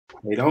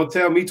Hey, don't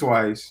tell me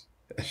twice.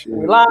 We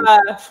Shoot.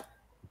 live.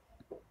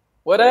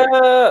 What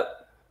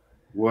up?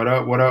 What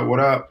up? What up? What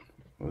up?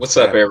 What's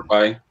up,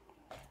 everybody?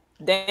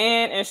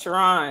 Dan and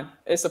Sharon.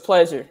 It's a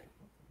pleasure.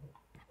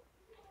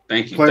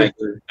 Thank you, Pleasure. thank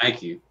you,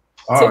 thank you.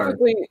 All right.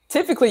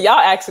 Typically, y'all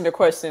asking the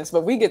questions,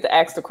 but we get to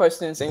ask the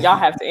questions, and y'all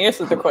have to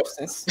answer the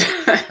questions.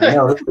 I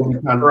know this will be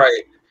kind of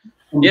Right.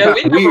 Yeah,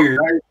 weird.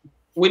 Right?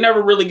 we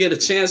never really get a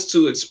chance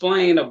to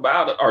explain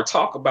about it or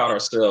talk about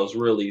ourselves,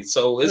 really.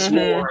 So it's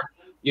more,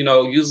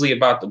 usually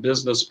about the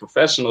business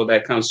professional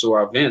that comes to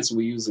our events.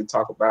 We usually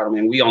talk about them,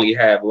 and we only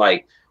have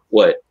like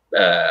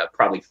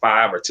probably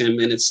 5 or 10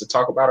 minutes to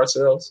talk about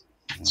ourselves.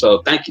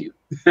 So thank you.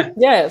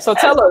 Yeah. So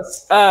tell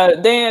us,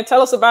 Dan.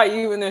 Tell us about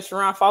you, and then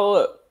Sharon follow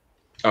up.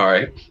 All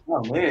right.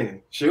 Oh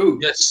man, shoot.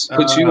 Yes,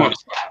 put you on the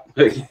spot.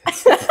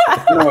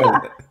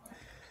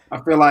 I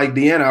feel like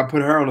Deanna, I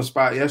put her on the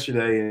spot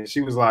yesterday and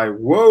she was like,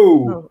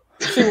 whoa.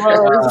 She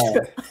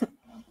was.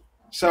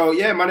 So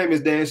yeah, my name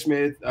is Dan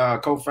Smith,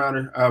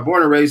 co-founder,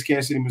 born and raised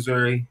Kansas City,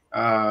 Missouri.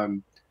 I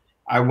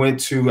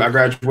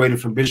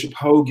graduated from Bishop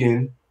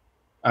Hogan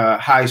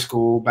High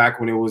School back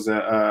when it was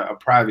a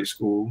private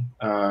school.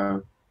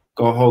 Go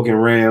Hogan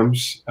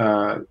Rams,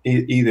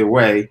 either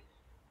way.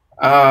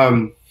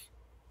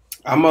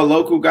 I'm a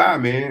local guy,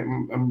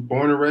 man. I'm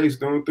born and raised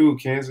through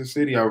Kansas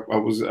City. I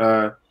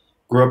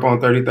grew up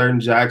on 33rd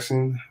and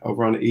Jackson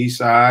over on the east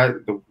side.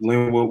 The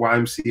Linwood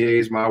YMCA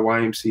is my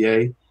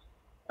YMCA.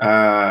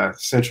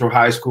 Central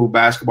High School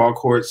basketball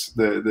courts,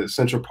 the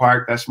Central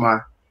Park, that's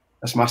my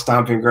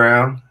stomping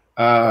ground.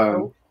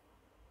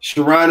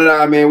 Sharon and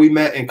I, man, we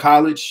met in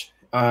college.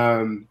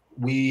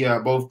 We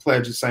both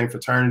pledged the same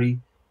fraternity,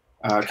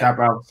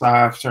 Kappa Alpha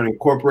Psi Fraternity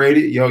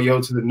Incorporated.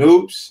 Yo to the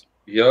noobs.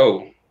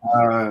 Yo.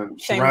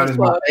 Sharon is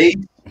my ace.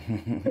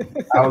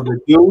 I was the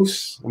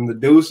deuce. I'm the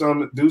deuce on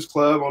the Deuce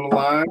Club on the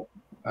line.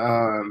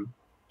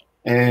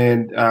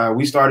 And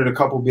we started a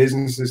couple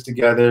businesses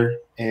together,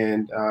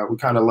 and we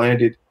kind of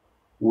landed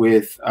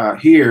with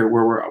here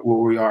where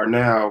we are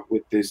now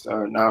with this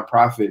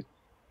nonprofit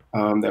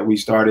that we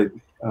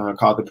started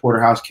called the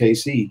Porterhouse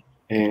KC.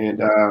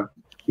 And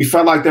we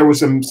felt like there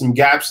was some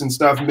gaps and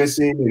stuff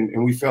missing,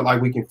 and we felt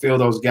like we can fill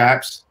those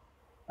gaps.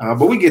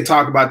 But we can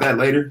talk about that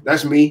later.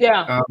 That's me.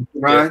 Yeah.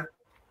 Ryan.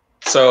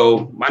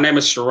 So my name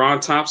is Sharon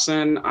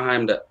Thompson.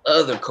 I'm the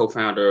other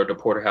co-founder of the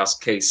Porterhouse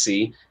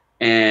KC.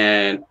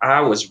 And I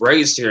was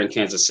raised here in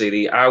Kansas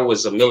City. I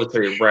was a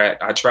military brat.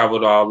 I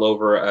traveled all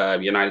over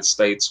the United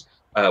States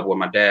with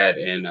my dad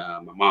and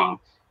my mom.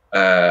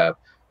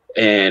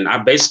 And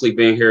I've basically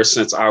been here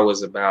since I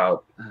was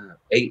about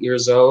 8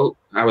 years old.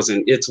 I was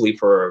in Italy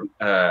for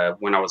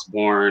when I was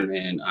born,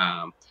 and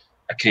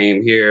I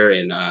came here,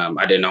 and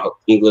I didn't know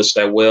English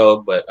that well,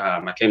 but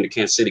I came to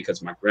Kansas City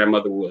because my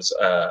grandmother was,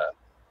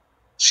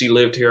 she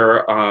lived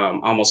here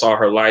almost all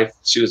her life.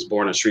 She was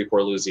born in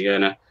Shreveport,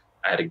 Louisiana.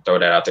 I had to throw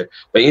that out there.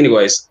 But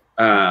anyways,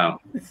 I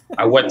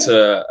went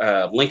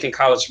to Lincoln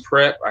College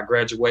Prep. I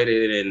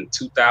graduated in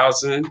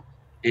 2000,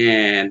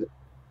 and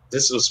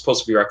this was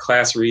supposed to be our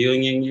class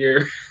reunion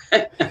year.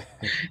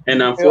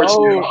 And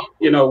unfortunately,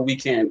 we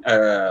can't,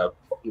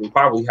 we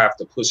probably have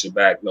to push it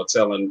back. No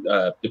telling,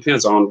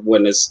 depends on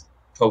when this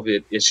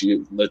COVID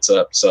issue lets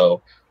up.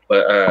 So,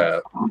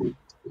 but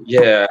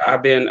yeah, I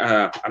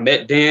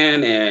met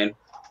Dan, and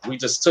we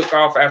just took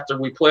off after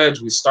we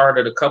pledged. We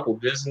started a couple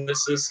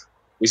businesses.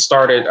 We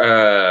started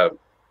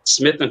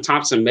Smith and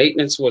Thompson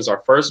Maintenance was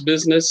our first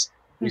business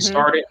we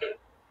started,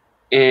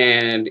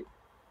 and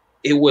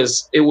it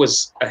was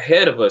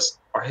ahead of us,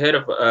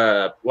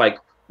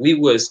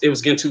 it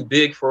was getting too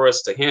big for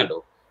us to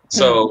handle.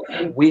 So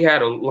we had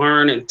to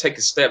learn and take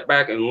a step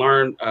back and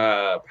learn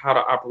how to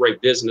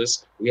operate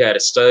business. We had to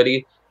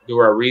study, do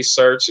our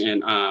research,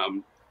 and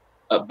then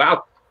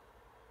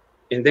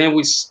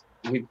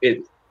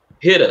it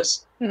hit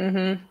us.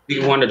 We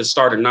wanted to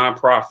start a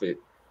nonprofit.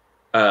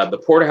 The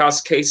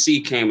Porterhouse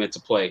KC came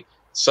into play.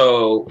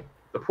 So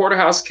the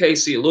Porterhouse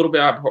KC, a little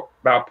bit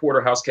about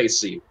Porterhouse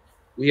KC.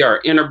 We are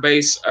an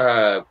inner-based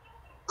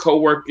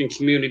co-working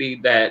community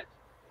that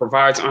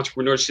provides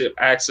entrepreneurship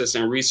access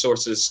and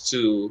resources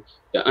to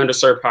the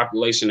underserved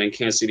population in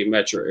Kansas City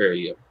metro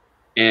area.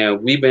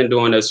 And we've been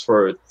doing this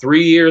for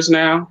 3 years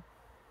now.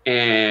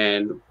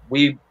 And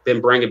we've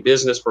been bringing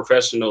business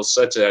professionals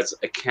such as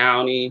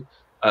accounting,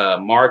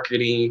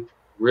 marketing,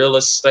 real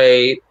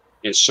estate,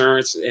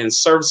 insurance, and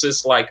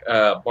services like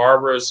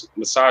barbers,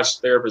 massage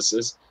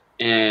therapists.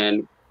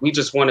 And we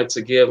just wanted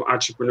to give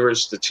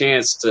entrepreneurs the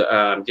chance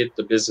to get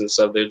the business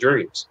of their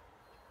dreams.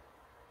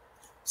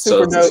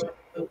 Super dope.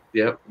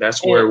 Yep,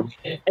 that's where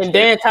and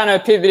Dan kind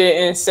of pivoted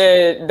and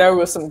said there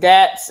was some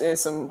gaps and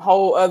some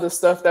whole other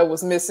stuff that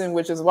was missing,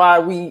 which is why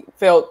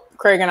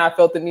Craig and I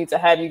felt the need to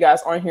have you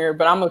guys on here.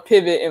 But I'm gonna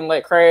pivot and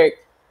let Craig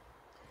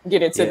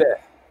get into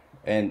that.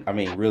 And I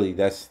mean, really,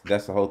 that's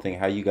the whole thing.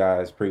 How you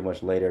guys pretty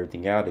much laid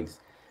everything out.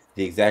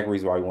 The exact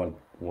reason why we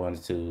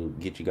wanted to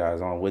get you guys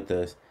on with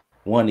us.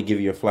 One, to give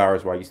you your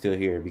flowers while you're still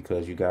here,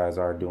 because you guys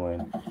are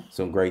doing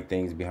some great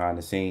things behind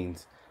the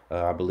scenes.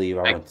 I believe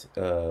I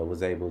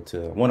was able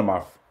to, one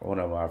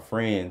of my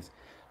friends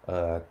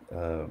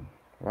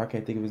I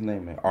can't think of his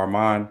name, man.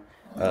 Armand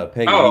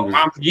Peggy. Oh,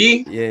 Mom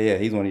Yee. Yeah,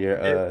 he's one of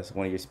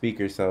your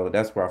speakers. So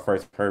that's where I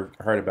first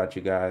heard about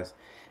you guys,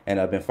 and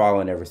I've been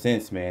following ever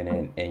since,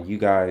 man. And you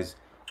guys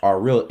are a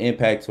real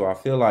impact. So I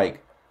feel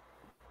like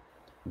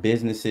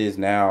businesses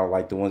now,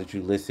 like the ones that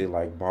you listed,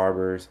 like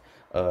barbers.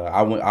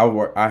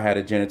 I had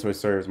a janitor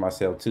service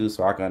myself too,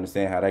 so I can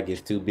understand how that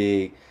gets too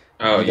big.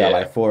 Oh, you got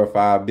like 4 or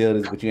 5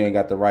 buildings, but you ain't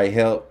got the right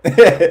help. and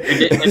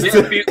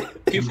then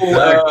people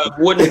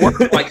wouldn't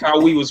work like how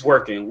we was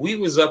working. We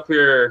was up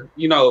here,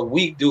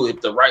 we do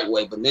it the right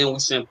way, but then we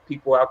send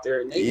people out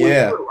there and they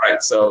wouldn't do it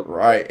right. So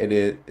right,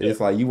 it's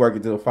like you work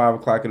until 5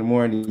 o'clock in the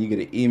morning, you get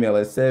an email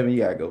at 7,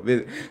 you gotta go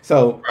visit.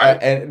 So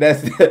and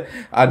that's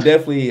I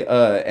definitely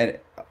and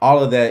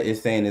all of that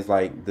is saying is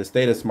like the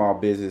state of small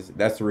business.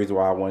 That's the reason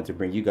why I wanted to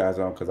bring you guys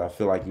on, because I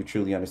feel like you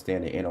truly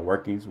understand the inner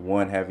workings.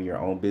 One, having your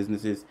own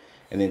businesses,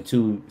 and then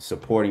 2,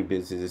 supporting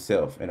business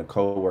itself in a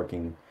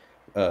co-working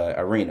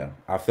arena.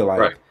 I feel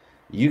like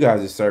you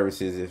guys'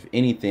 services, if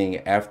anything,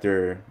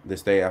 after the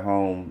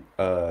stay-at-home,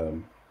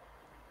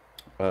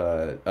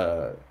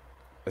 after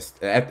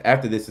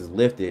this is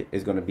lifted,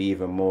 is going to be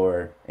even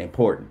more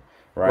important,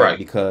 right?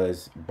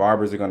 Because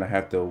barbers are going to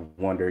have to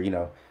wonder,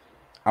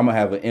 I'm gonna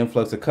have an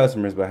influx of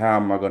customers, but how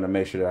am I gonna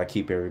make sure that I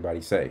keep everybody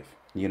safe?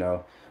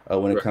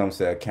 When it comes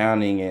to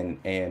accounting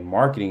and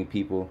marketing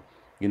people,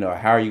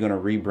 how are you gonna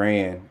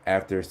rebrand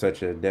after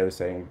such a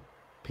devastating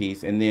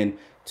piece? And then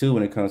 2,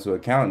 when it comes to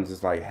accountants,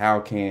 it's like,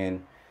 how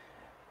can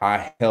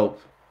I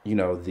help,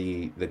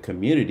 the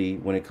community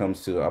when it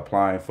comes to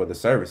applying for the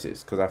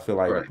services? Because I feel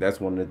like that's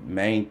one of the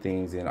main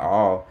things in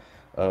all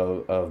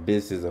of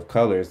businesses of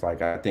color. It's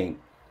like, I think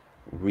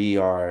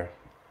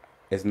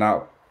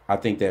I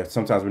think that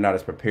sometimes we're not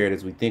as prepared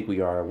as we think we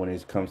are when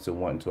it comes to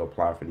wanting to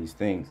apply for these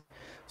things.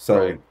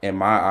 So in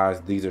my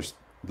eyes,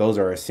 those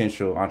are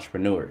essential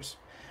entrepreneurs.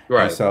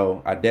 Right. And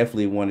so I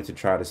definitely wanted to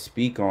try to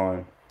speak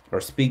to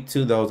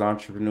those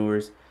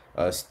entrepreneurs,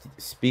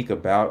 speak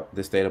about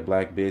the state of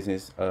Black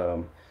business,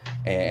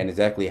 and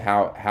exactly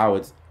how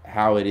it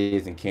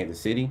is in Kansas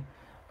City.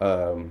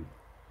 I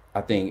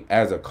think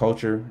as a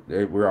culture,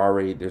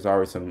 there's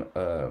already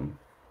some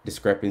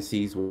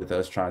discrepancies with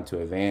us trying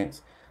to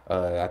advance.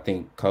 I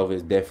think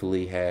COVID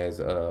definitely has,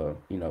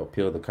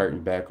 peeled the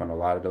curtain back on a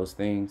lot of those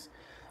things.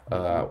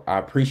 I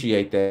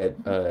appreciate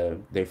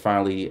that they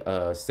finally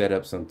set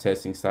up some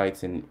testing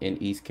sites in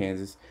East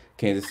Kansas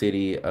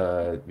City,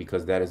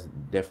 because that is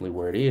definitely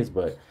where it is.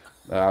 But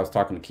I was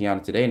talking to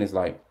Kiana today, and it's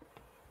like,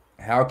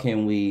 how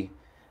can we?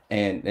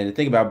 And the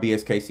thing about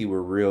BSKC,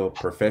 we're real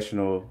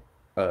professional.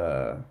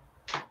 We're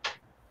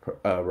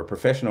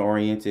professional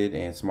oriented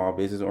and small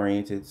business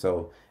oriented.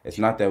 So it's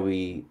not that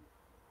we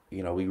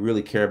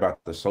really care about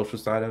the social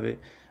side of it,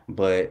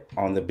 but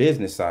on the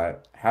business side,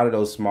 how do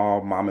those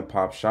small mom and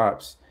pop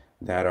shops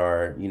that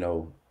are,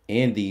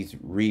 in these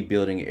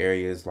rebuilding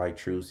areas like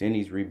Truce, in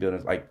these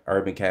rebuildings like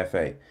Urban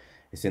Cafe,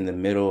 it's in the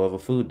middle of a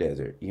food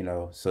desert,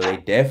 so they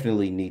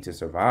definitely need to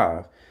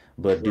survive,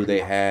 but do they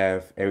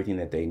have everything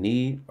that they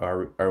need,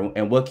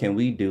 and what can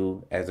we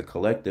do as a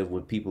collective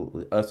with people,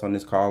 with us on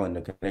this call and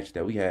the connection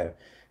that we have,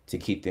 to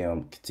keep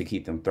them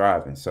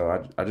thriving?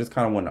 So I just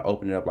kind of want to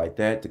open it up like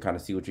that to kind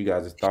of see what you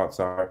guys'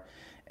 thoughts are,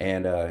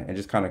 and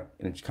just kind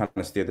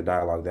of steer the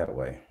dialogue that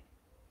way.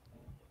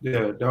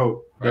 Yeah,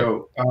 dope.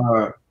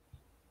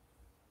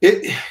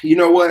 You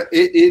know what?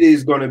 It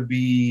is going to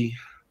be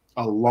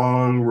a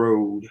long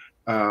road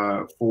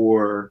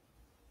for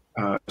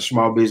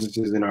small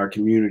businesses in our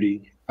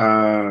community.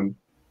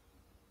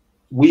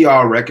 We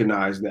all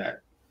recognize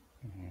that,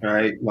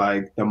 right?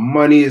 Like, the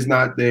money is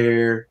not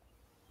there.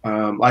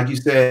 Like you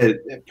said,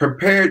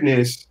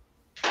 preparedness,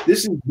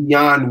 this is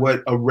beyond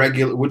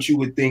what you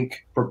would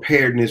think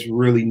preparedness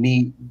really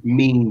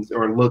means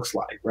or looks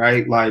like,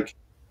 right? Like,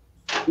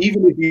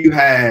 even if you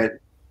had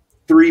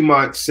 3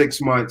 months,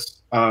 6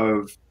 months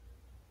of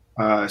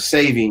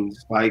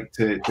savings, like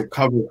to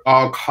cover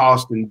all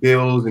costs and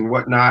bills and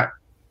whatnot,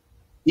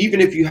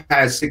 even if you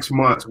had 6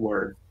 months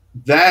worth,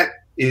 that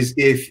is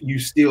if you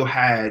still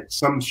had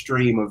some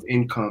stream of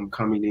income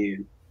coming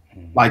in.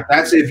 Like,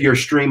 that's if your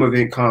stream of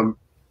income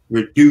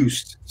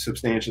reduced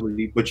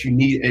substantially, but you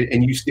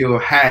you still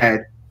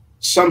had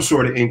some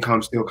sort of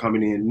income still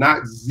coming in,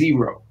 not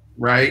zero,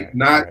 right?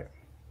 Not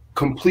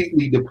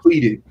completely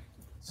depleted.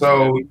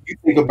 So you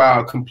think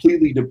about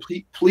completely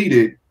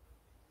depleted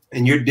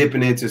and you're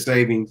dipping into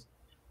savings,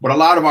 but a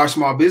lot of our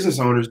small business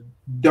owners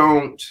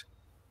don't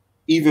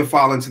even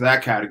fall into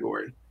that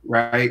category,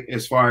 right?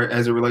 As far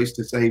as it relates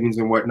to savings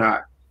and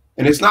whatnot.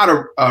 And it's not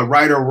a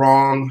right or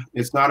wrong.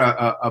 It's not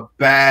a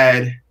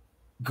bad,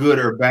 good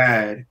or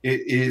bad.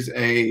 It is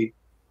a,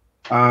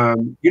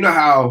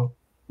 how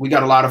we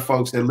got a lot of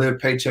folks that live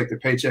paycheck to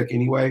paycheck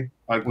anyway,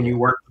 like when you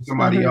work for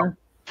somebody else.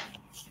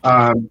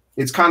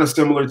 It's kind of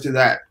similar to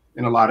that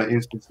in a lot of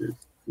instances.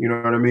 You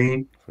know what I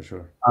mean? For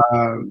sure.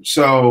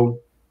 So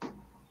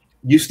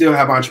you still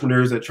have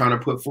entrepreneurs that are trying to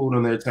put food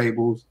on their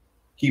tables,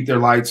 keep their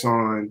lights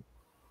on,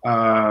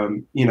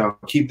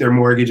 keep their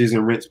mortgages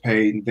and rents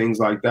paid and things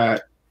like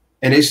that.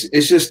 and it's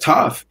just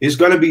tough. It's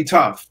going to be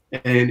tough,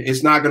 and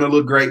it's not going to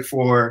look great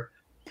for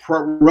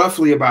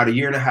roughly about 1.5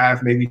 years,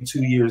 maybe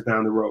 2 years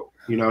down the road.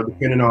 You know,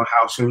 depending on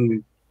how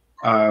soon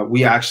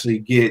we actually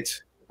get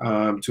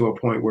to a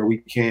point where we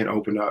can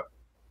open up.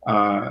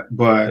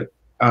 But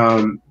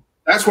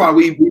that's why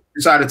we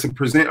decided to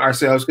present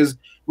ourselves, because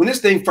when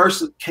this thing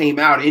first came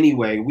out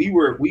anyway,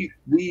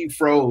 we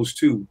froze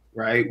too,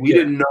 right? We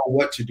didn't know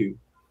what to do.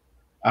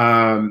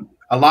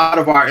 A lot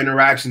of our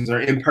interactions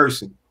are in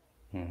person,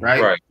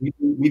 right?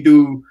 We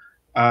do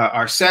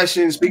our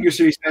sessions, speaker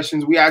series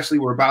sessions. We actually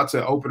were about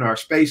to open our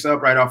space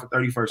up right off of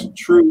 31st and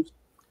Truth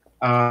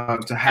to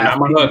have. And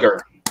I'm a hugger.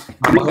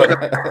 I'm a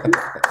hugger.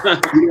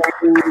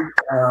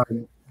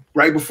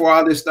 Right before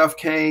all this stuff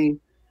came,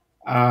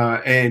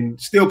 and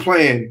still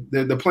playing.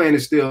 The plan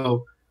is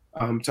still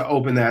to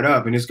open that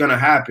up, and it's going to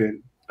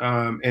happen.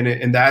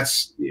 And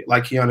that's,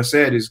 like Kiana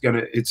said,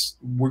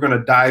 we're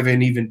gonna dive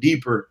in even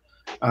deeper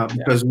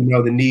because we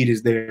know the need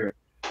is there.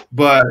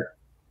 But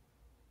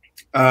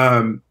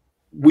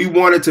we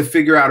wanted to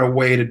figure out a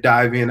way to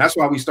dive in. That's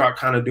why we start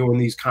kind of doing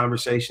these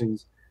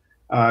conversations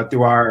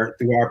through our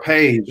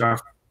page, our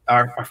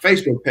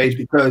Facebook page,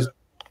 because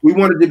we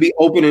wanted to be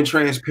open and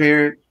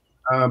transparent,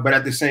 but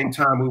at the same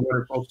time, we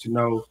wanted folks to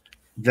know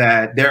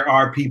that there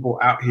are people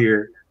out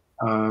here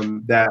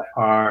that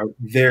are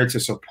there to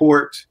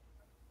support,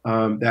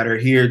 that are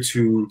here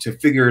to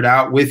figure it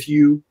out with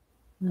you.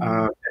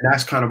 And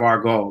that's kind of our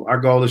goal. Our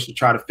goal is to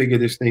try to figure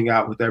this thing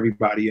out with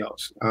everybody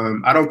else.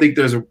 I don't think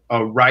there's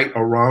a right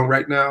or wrong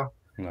right now.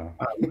 No.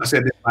 I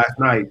said this last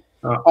night.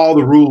 All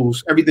the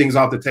rules, everything's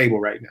off the table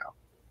right now,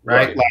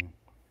 right? Like,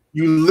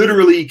 you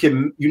literally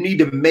you need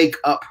to make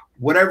up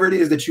whatever it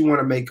is that you want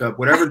to make up,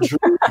 whatever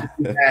dream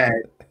you had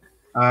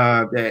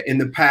that in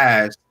the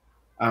past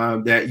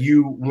that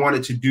you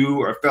wanted to do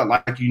or felt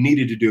like you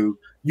needed to do.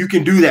 You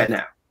can do that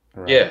now.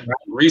 Right. Yeah, right?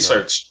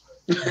 Research.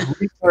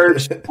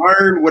 Research,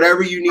 learn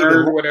whatever you need to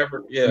learn.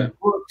 Whatever, yeah.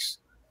 Books.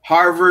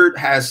 Can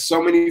has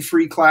so many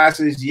free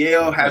classes.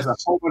 Yale has a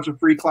whole bunch of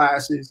free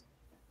classes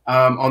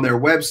on their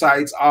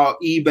websites, all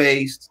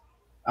e-based.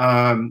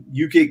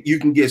 You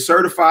can get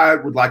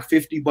certified with like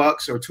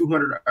 $50 or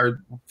 $200 or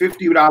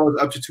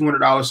 $50 up to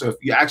 $200. So if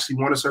you actually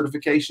want a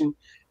certification,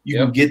 you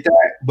can get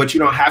that, but you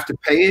don't have to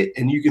pay it,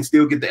 and you can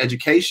still get the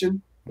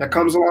education that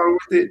comes along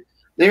with it.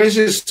 There's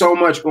just so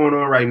much going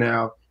on right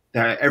now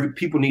that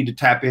people need to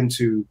tap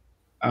into.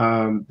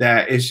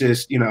 That it's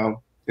just,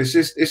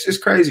 it's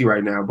just crazy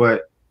right now.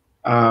 But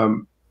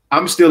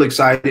I'm still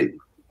excited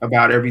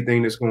about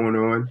everything that's going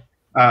on.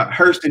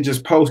 Hurston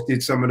just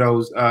posted some of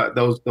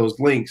those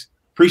links.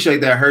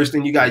 Appreciate that,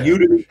 Hurston. You got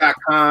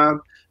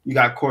udemy.com, you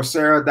got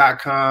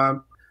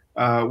coursera.com,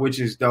 which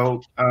is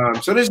dope.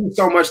 So there's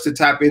so much to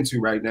tap into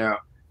right now.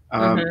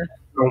 I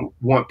don't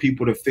want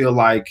people to feel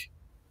like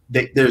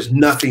there's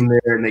nothing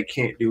there and they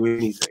can't do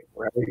anything,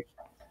 right?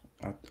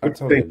 I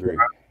totally agree.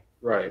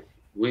 Right.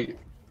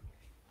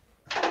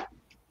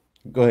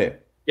 Go ahead.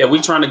 Yeah,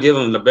 we're trying to give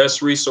them the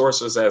best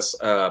resources as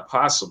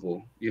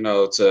possible,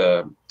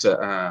 to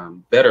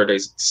better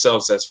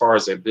themselves as far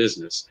as their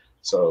business.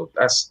 So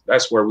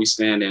that's where we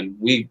stand, and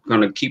we're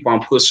going to keep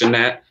on pushing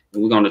that,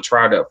 and we're going to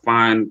try to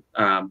find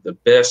the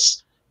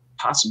best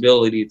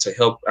possibility to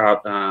help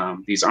out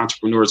these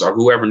entrepreneurs or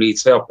whoever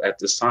needs help at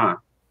this time.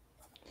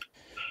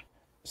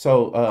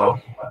 So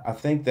I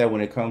think that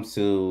when it comes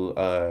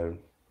to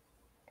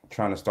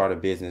trying to start a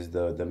business,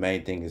 the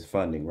main thing is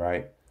funding,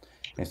 right?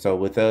 And so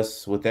with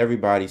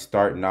everybody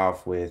starting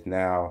off with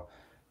now,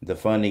 the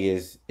funding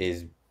is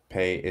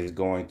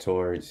going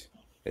towards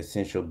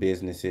essential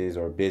businesses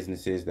or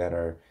businesses that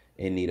are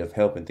in need of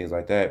help and things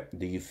like that.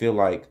 Do you feel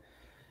like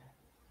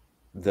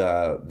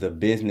the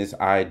business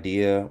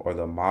idea or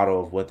the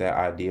model of what that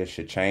idea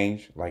should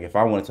change? Like, if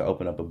I wanted to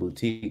open up a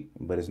boutique,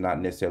 but it's not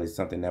necessarily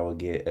something that will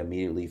get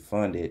immediately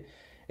funded,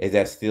 is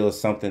that still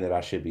something that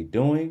I should be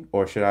doing,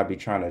 or should I be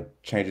trying to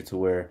change it to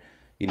where,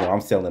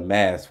 I'm selling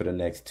masks for the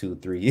next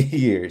 2-3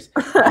 years?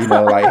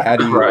 Like, how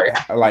do you,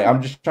 like,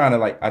 I'm just trying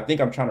to, I think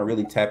I'm trying to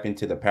really tap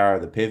into the power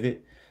of the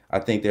pivot. I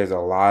think there's a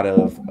lot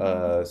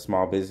of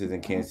small businesses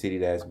in Kansas City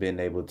that's been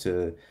able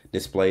to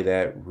display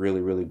that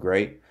really, really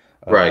great.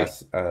 Right.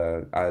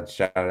 I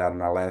shouted out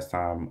in our last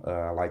time.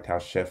 I liked how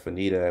Chef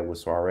Anita with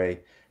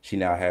Soiree, she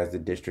now has the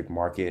district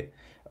market,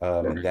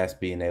 and that's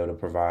being able to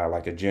provide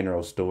like a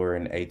general store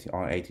on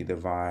 18th and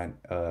Vine.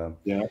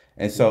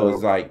 And so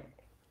it's like,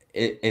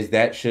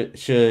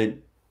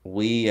 should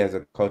we as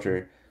a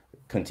culture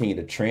continue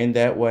to trend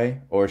that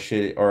way, or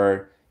should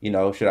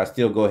I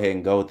still go ahead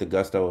and go with the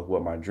gusto of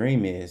what my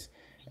dream is,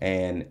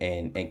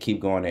 and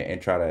keep going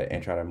and try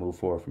to move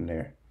forward from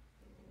there?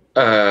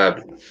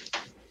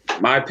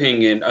 My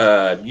opinion,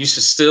 you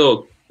should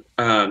still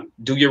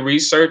do your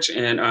research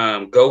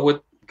and go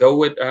with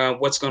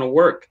what's going to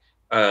work.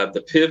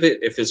 The pivot,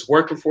 if it's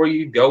working for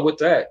you, go with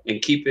that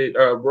and keep it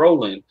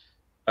rolling.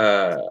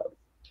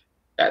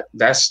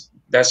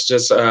 That's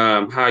just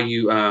how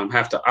you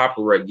have to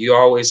operate. You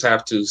always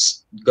have to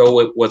go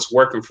with what's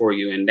working for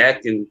you, and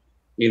that can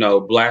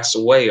blast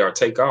away or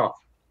take off.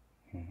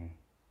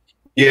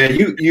 Yeah,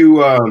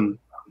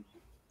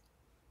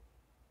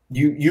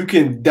 you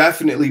can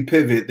definitely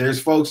pivot. There's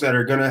folks that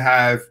are gonna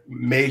have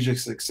major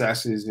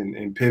successes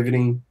in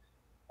pivoting.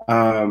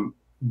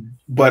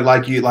 But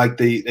like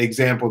the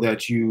example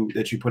that you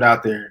put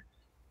out there,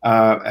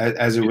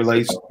 as it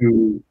relates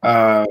to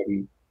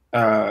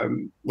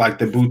like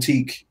the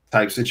boutique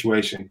type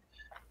situation,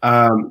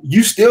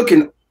 you still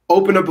can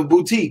open up a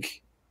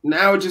boutique.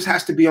 Now it just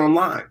has to be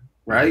online,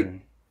 right? Mm-hmm.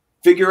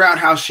 Figure out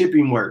how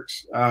shipping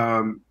works.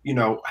 You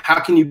know, how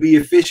can you be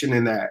efficient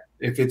in that?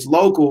 If it's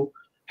local,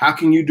 how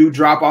can you do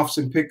drop-offs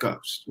and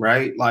pickups,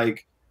 right?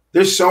 Like,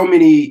 there's so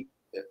many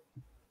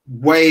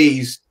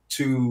ways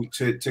to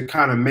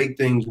kind of make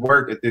things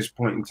work at this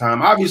point in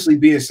time. Obviously,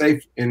 being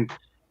safe in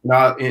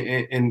how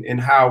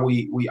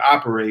we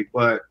operate,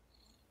 but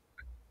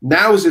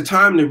now is the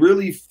time to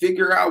really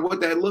figure out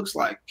what that looks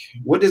like.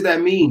 What does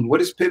that mean? What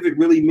does pivot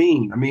really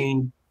mean? I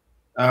mean,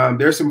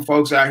 there's some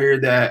folks out here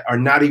that are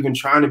not even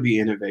trying to be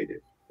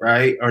innovative,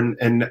 right?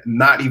 And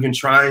not even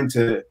trying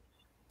to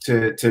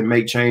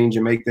make change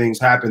and make things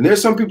happen.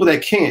 There's some people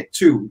that can't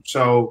too.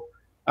 So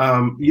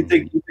you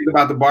think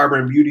about the barber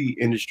and beauty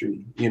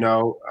industry, you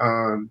know,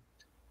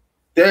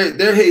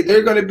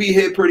 they're going to be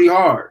hit pretty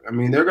hard. I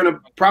mean, they're going to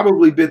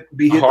probably be hit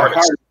the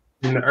hardest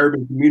in the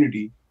urban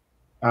community,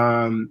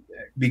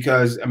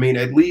 because I mean,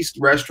 at least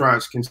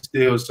restaurants can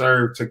still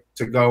serve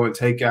to go and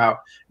take out.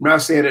 I'm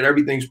not saying that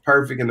everything's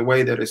perfect in the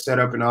way that it's set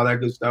up and all that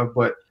good stuff,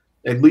 but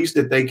at least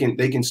that they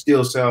can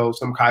still sell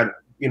some kind of,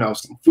 you know,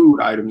 some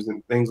food items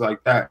and things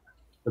like that.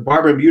 The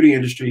barber and beauty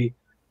industry,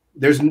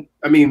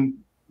 I mean,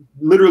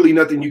 literally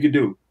nothing you could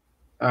do,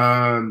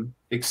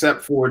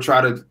 except for try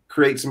to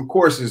create some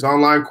courses,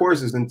 online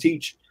courses, and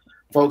teach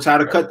folks how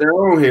to cut their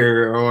own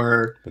hair,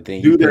 or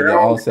do their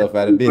own self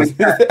out of business.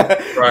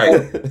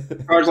 Right.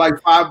 Charge like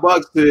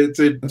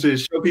 $5 to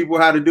show people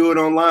how to do it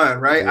online,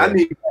 right? Yeah. I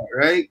need that,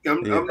 right?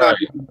 I'm not.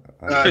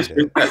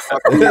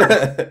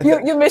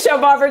 You miss your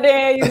barber,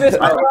 Dan. You miss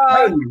my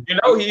Rob. You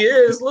know he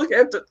is. Look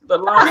at the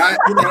line.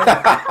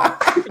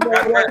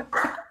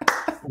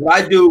 What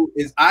I do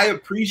is I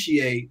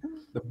appreciate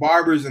the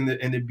barbers and the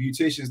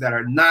beauticians that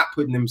are not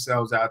putting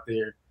themselves out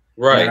there,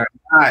 right? Are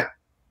not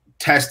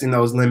testing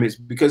those limits,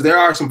 because there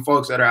are some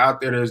folks that are out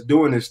there that's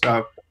doing this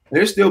stuff.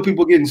 There's still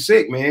people getting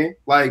sick, man.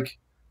 Like,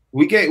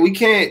 we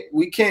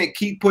can't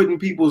keep putting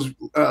people's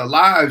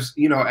lives,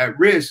 you know, at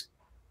risk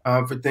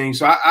for things.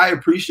 So I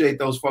appreciate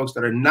those folks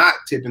that are not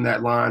tipping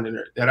that line and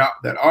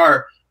that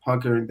are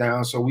hunkering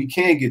down, so we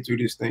can get through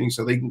this thing,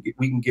 so we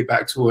can get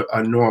back to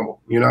a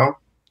normal, you know.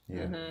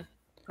 Yeah. Mm-hmm.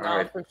 All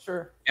right, for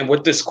sure. And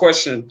with this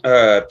question,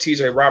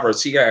 TJ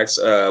Roberts, he asks,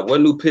 what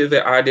new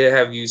pivot idea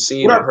have you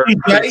seen or heard?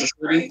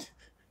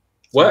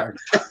 What?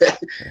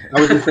 I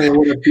was just saying,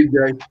 what up,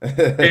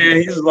 TJ?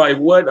 And he's like,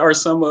 what are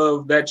some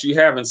of that you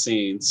haven't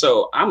seen?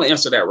 So I'm gonna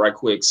answer that right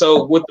quick.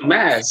 So with the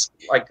mask,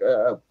 like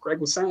Greg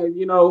was saying,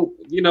 you know,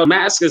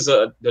 mask is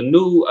the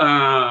new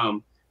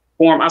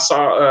form. I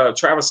saw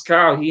Travis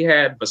Scott, he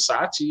had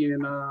Versace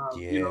and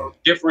you know,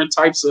 different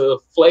types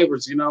of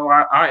flavors. You know,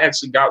 I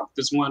actually got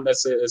this one that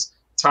says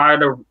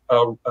tired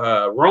of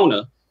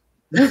Rona.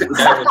 It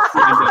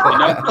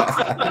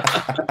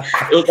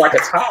was like a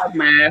Tide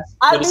mask.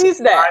 I use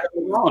that.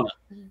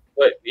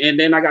 But and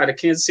then I got a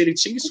Kansas City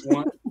Chiefs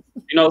one.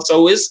 You know,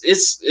 so it's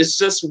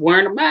just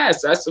wearing a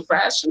mask. That's the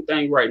fashion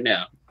thing right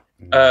now.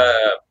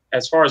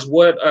 As far as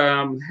what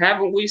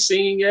haven't we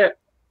seen yet?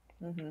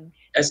 Mm-hmm.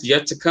 That's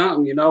yet to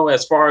come. You know,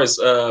 as far as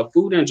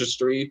food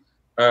industry,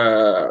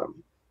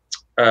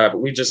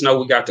 we just know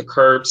we got the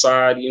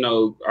curbside. You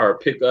know, our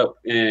pickup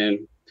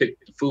and pick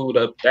the food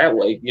up that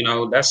way. You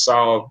know, that's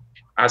all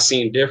I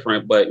seen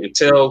different, but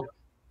until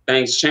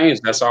things change,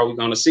 that's all we're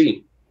gonna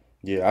see.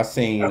 Yeah, I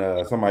seen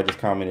somebody just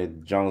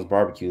commented Jones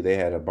Barbecue. They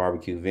had a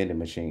barbecue vending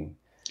machine.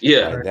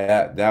 Yeah, like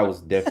that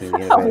was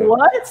definitely innovative.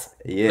 What?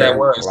 Yeah, that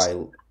was like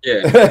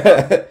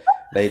yeah.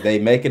 they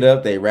make it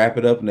up, they wrap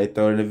it up, and they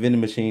throw it in the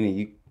vending machine, and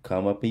you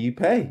come up and you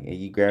pay, and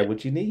you grab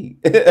what you need.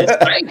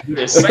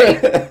 It's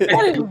safe.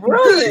 That is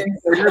brilliant.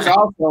 There's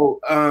also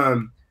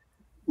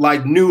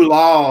like new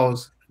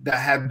laws that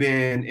have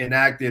been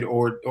enacted,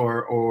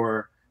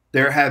 or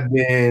there have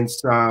been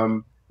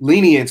some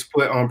lenience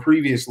put on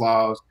previous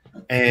laws,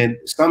 and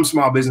some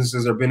small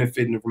businesses are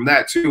benefiting from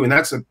that too. And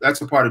that's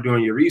a part of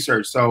doing your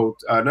research. So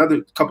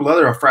another couple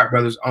other frat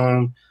brothers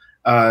own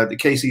the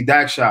KC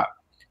Dak shop,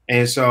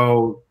 and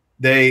so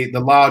the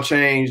law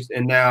changed,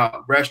 and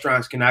now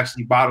restaurants can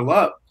actually bottle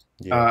up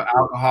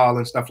alcohol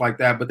and stuff like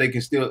that, but they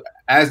can still,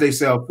 as they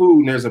sell food,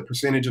 and there's a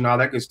percentage and all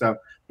that good stuff.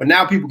 But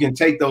now people can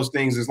take those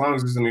things, as long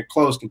as it's in a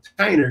closed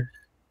container,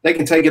 they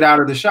can take it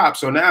out of the shop.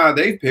 So now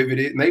they've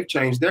pivoted and they've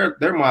changed their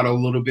model a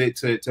little bit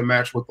to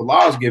match what the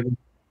law is giving.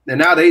 And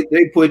now they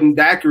put in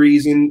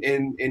daiquiris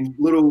in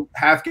little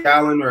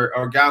half-gallon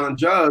or gallon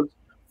jugs.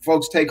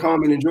 Folks take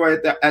home and enjoy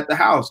it at the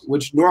house,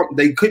 which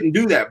they couldn't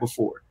do that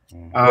before.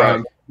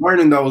 Right.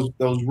 Learning those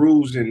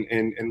rules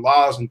and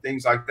laws and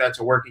things like that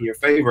to work in your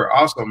favor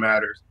also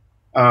matters.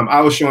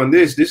 I was showing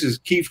this. This is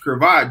Keith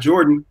Cravat,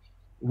 Jordan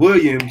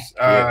Williams.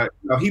 You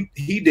know,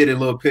 he did a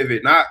little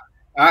pivot.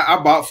 I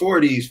bought 4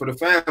 of these for the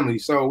family,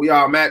 so we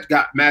all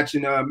got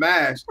matching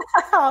masks.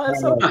 Oh,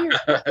 that's so cute.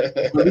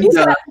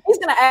 He's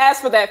gonna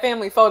ask for that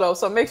family photo,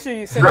 so make sure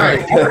you send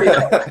it.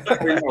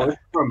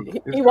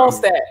 He wants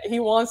that. He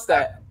wants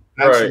that.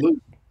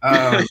 Absolutely.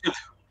 Right.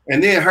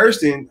 And then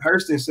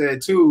Hurston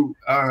said too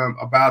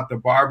about the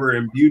barber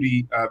and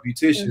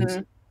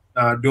beauticians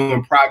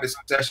doing private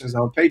sessions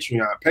on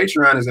Patreon.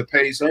 Patreon is a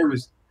paid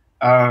service,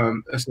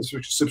 it's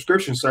a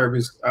subscription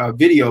service,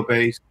 video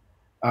based.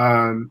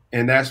 And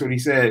that's what he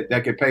said,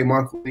 that could pay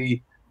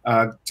monthly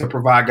to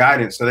provide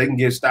guidance, so they can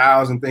give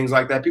styles and things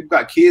like that. People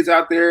got kids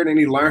out there, they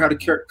need to learn how to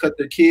cut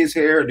their kids'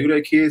 hair, do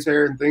their kids'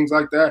 hair, and things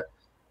like that.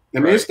 I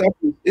mean,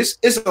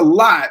 it's a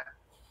lot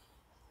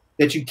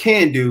that you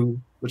can do,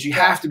 but you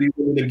have to be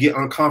willing to get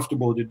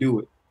uncomfortable to do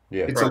it.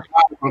 Yeah, it's a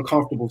lot of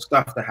uncomfortable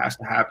stuff that has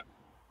to happen.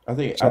 I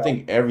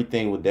think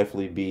everything would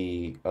definitely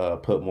be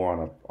put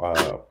more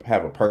on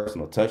have a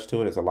personal touch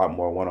to it. It's a lot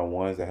more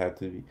one-on-ones that have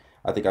to be.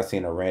 I think I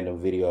seen a random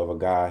video of a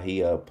guy.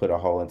 He put a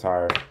whole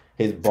entire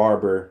his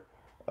barber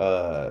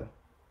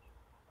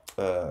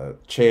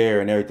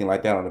chair and everything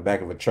like that on the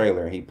back of a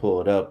trailer, and he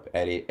pulled up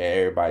at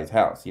everybody's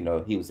house. You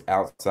know, he was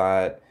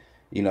outside.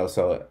 You know,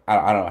 so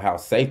I don't know how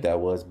safe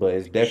that was, but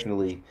it's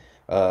definitely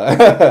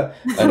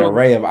an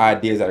array of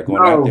ideas that are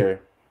going out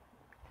there.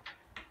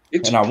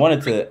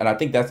 And I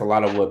think that's a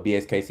lot of what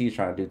BSKC is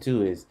trying to do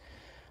too. Is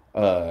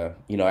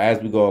you know, as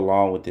we go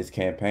along with this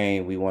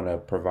campaign, we want to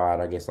provide,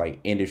 I guess,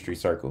 like industry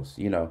circles.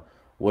 You know,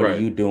 what are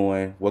you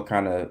doing? What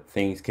kind of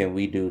things can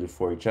we do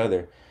for each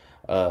other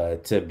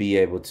to be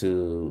able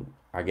to,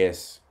 I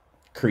guess,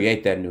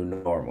 create that new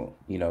normal?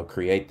 You know,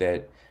 create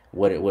that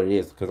what it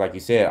is, because like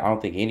you said, I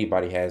don't think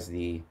anybody has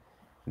the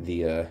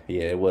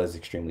it was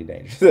extremely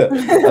dangerous.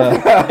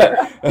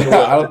 I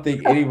don't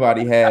think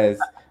anybody has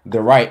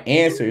the right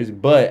answers,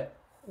 but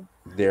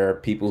there are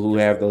people who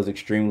have those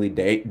extremely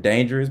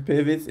dangerous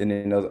pivots, and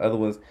then those other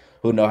ones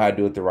who know how to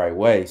do it the right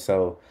way.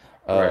 So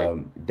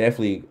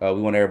definitely we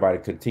want everybody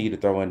to continue to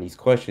throw in these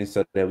questions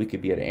so that we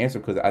could be able to answer,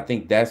 because I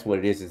think that's what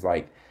it is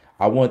like,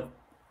 I want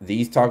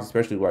these talks,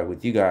 especially like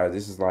with you guys,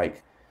 this is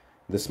like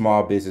the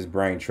small business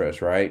brain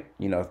trust, right?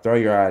 You know, throw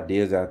your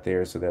ideas out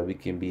there so that we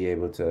can be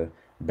able to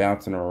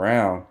bounce them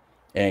around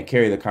and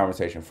carry the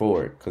conversation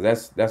forward,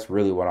 because that's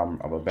really what I'm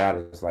about.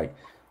 It's like,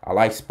 I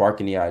like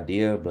sparking the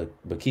idea, but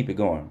keep it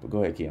going. But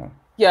go ahead, Keon.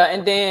 Yeah,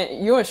 and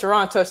then you and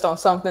Sharon touched on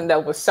something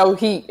that was so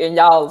heat in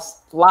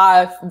y'all's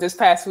live this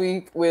past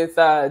week with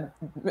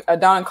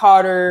Don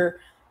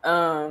Carter,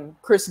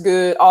 Chris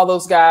Good, all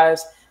those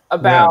guys,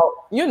 about,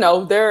 you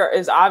know, there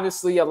is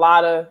obviously a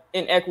lot of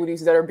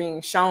inequities that are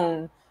being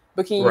shown.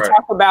 But can you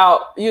talk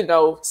about, you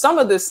know, some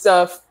of this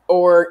stuff,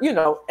 or, you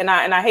know, and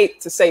I hate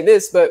to say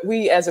this, but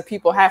we as a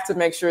people have to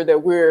make sure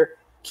that we're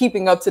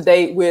keeping up to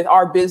date with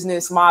our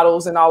business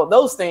models and all of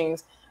those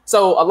things.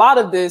 So a lot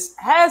of this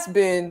has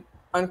been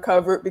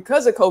uncovered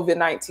because of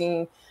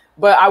COVID-19,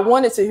 but I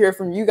wanted to hear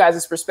from you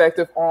guys'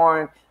 perspective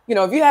on, you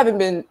know, if you haven't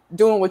been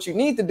doing what you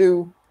need to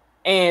do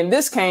and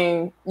this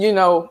came, you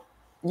know,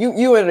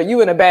 you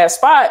in a bad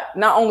spot,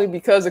 not only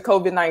because of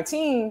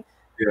COVID-19,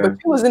 but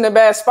you was in a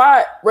bad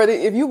spot whether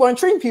if you weren't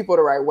treating people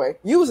the right way.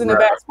 You was in a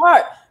bad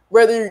spot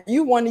whether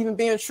you weren't even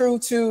being true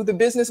to the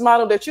business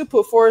model that you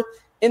put forth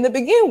in the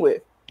begin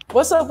with.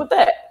 What's up with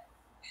that?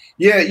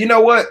 Yeah, you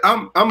know what?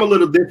 I'm a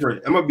little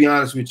different. I'm gonna be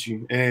honest with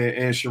you,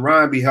 and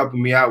Sharon be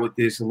helping me out with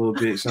this a little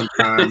bit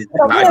sometimes.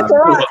 I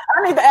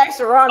need to ask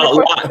Sharon a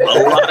lot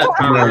of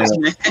times.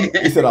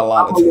 He said a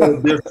lot of times. I'm a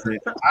little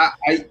different.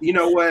 I you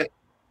know what?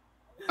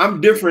 I'm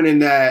different in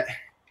that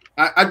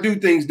I do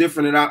things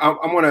different, and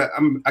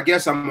I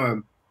guess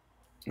I'm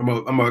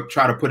gonna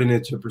try to put it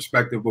into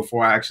perspective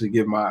before I actually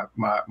give my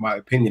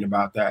opinion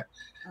about that.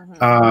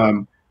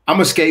 I'm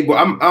a skateboard.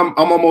 I'm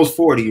almost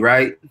 40,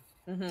 right?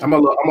 I'm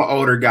an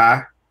older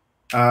guy.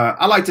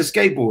 I like to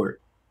skateboard.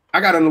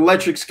 I got an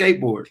electric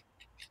skateboard,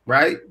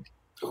 right?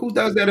 Who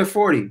does that at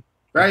 40,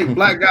 right?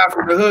 Black guy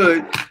from the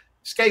hood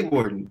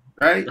skateboarding,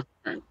 right?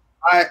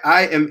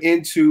 I am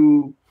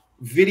into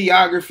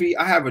videography.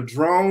 I have a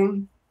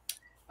drone.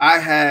 I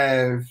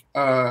have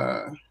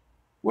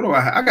what do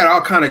I have? I got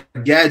all kind of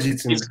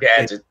gadgets and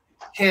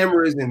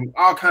cameras and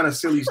all kind of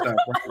silly stuff.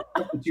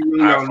 Right? You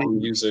really don't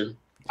need. User.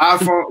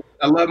 iPhone.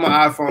 I love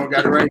my iPhone.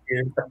 Got it right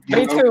here.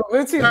 Me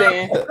too,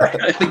 Dan.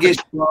 To get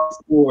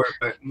for it,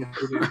 but you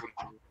know,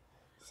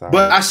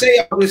 but I say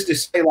all this to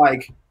say,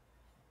 like,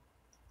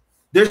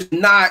 there's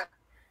not.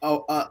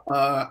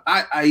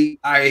 I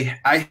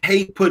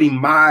hate putting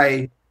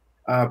my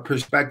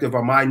perspective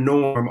or my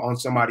norm on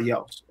somebody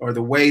else, or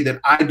the way that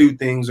I do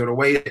things, or the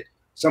way that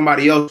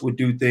somebody else would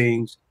do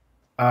things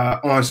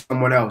on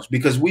someone else,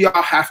 because we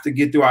all have to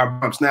get through our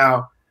bumps.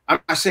 Now, I'm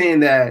not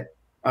saying that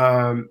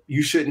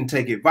you shouldn't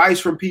take advice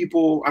from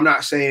people. I'm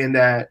not saying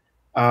that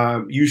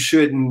you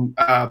shouldn't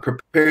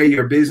prepare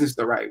your business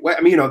the right way.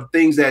 I mean, you know,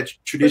 things that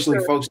traditionally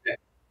folks that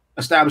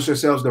establish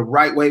themselves the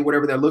right way,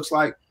 whatever that looks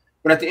like.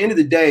 But at the end of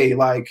the day,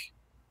 like,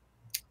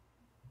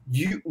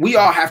 we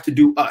all have to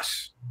do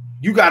us.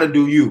 You got to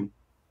do you,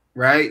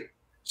 right?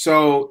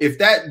 So if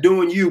that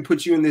doing you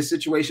puts you in this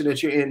situation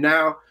that you're in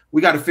now,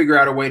 we got to figure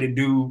out a way to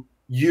do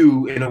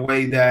you in a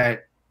way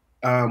that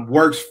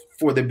works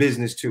for the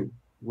business too,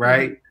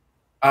 right?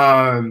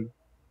 I'm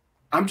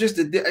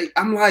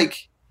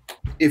like,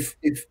 if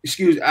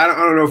excuse, I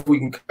don't know if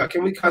we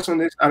can we cuss on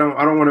this? I don't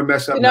want to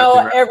mess up. You know,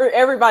 nothing, right?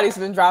 everybody's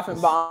been dropping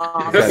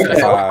bombs.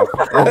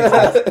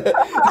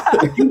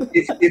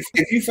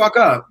 if you fuck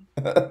up,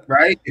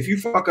 right? If you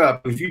fuck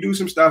up, if you do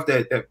some stuff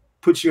that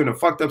puts you in a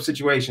fucked up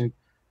situation,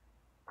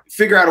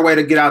 figure out a way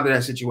to get out of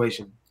that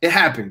situation. It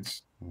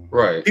happens.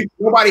 Right.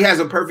 Nobody has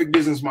a perfect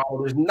business model.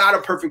 There's not a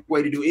perfect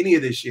way to do any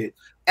of this shit.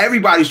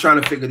 Everybody's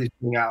trying to figure this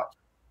thing out.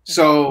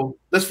 So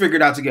let's figure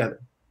it out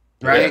together.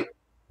 Right?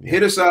 Yeah.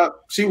 Hit us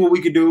up, see what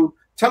we could do.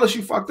 Tell us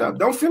you fucked up.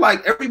 Don't feel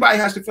like everybody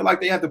has to feel like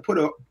they have to put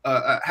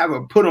have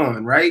a put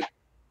on, right?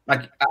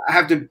 Like I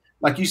have to,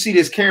 like you see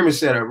this camera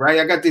setup, right?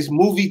 I got this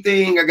movie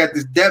thing, I got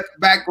this depth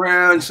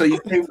background, so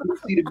you can't really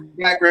see the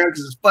background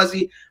because it's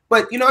fuzzy.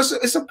 But you know,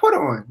 it's a put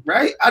on,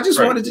 right? I just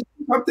wanted to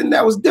do something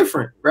that was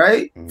different,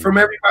 right? From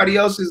everybody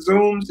else's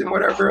Zooms and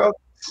whatever else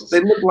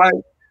they look like.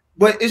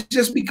 But it's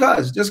just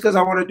because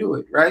I want to do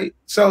it, right?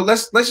 So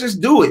let's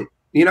just do it.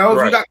 You know,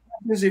 if you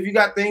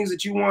got things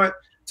that you want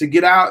to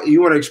get out,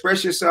 you want to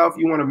express yourself,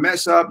 you want to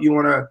mess up, you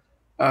want to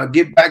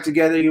get back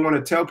together, you want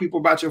to tell people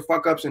about your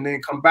fuck ups and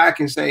then come back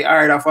and say, all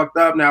right, I fucked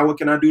up. Now what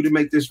can I do to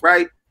make this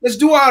right? Let's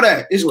do all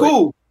that. It's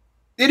cool.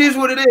 It is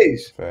what it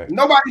is. Fact.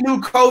 Nobody knew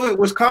COVID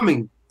was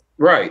coming.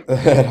 Right.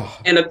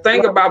 And the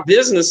thing about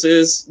business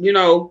is, you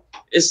know,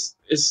 it's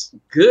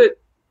good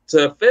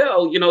to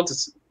fail, you know,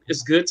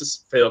 it's good to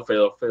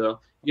fail.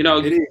 You know,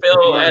 you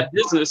fail at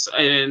business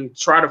and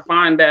try to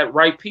find that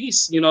right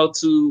piece, you know,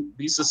 to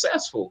be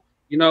successful.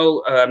 You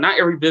know, not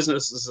every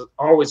business is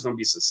always going to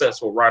be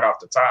successful right off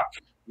the top.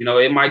 You know,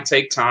 it might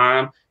take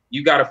time.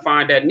 You got to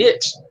find that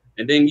niche,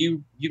 and then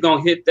you're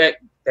going to hit that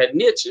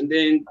niche, and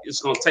then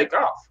it's going to take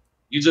off.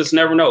 You just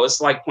never know.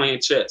 It's like playing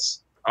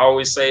chess. I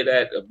always say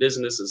that a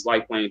business is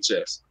like playing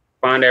chess.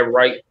 Find that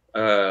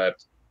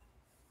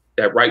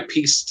right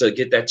piece to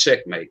get that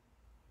checkmate.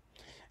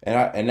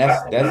 And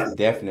that's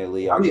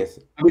definitely, I guess.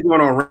 I've been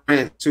going on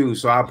rant too,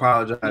 so I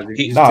apologize.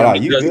 He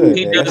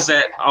does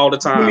that all the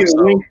time.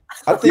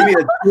 I think me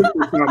a tweet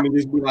or something and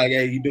just be like,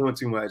 "Hey, you doing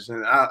too much,"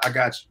 and I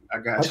got you. I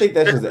think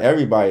that's just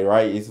everybody,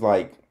 right? It's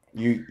like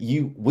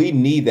we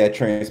need that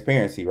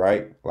transparency,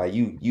 right? Like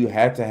you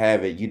have to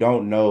have it. You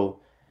don't know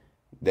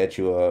that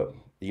you're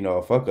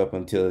a fuck up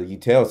until you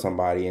tell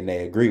somebody and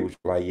they agree with you.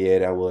 Like, yeah,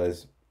 that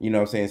was, you know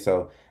what I'm saying?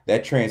 So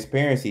that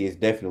transparency is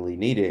definitely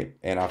needed,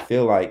 and I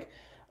feel like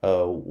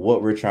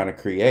what we're trying to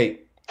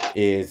create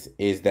is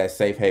that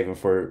safe haven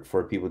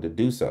for people to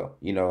do so,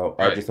 you know,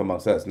 or just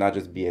amongst us, not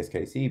just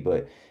BSKC,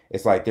 but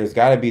it's like there's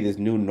got to be this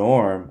new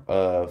norm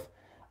of,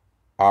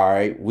 all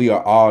right, we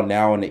are all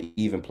now on the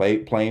even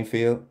playing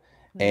field,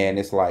 and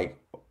it's like,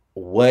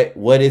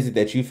 what is it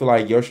that you feel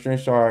like your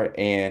strengths are,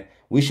 and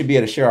we should be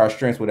able to share our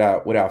strengths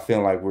without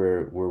feeling like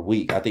we're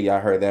weak. I think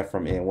I heard that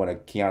from in one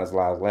of Kiana's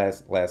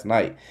lives last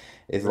night.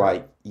 It's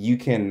like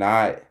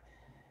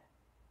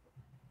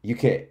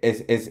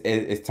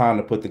it's time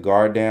to put the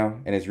guard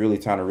down, and it's really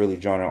time to really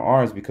join our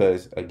arms,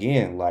 because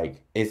again,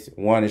 like, it's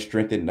one is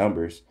strength in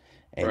numbers,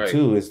 and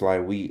two, it's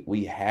like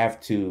we have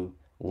to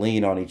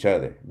lean on each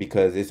other,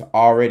 because it's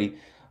already,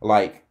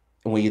 like,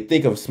 when you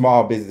think of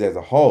small business as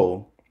a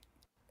whole,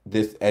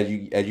 this, as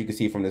you can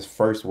see from this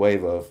first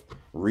wave of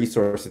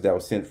resources that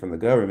was sent from the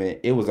government,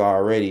 it was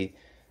already,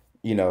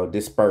 you know,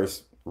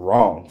 dispersed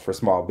wrong for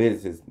small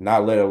businesses,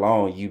 not let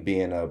alone you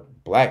being a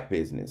Black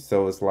business.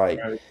 So it's like,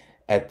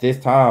 at this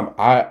time,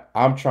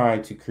 I'm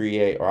trying to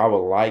create, or I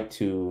would like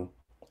to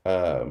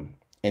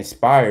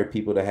inspire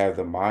people to have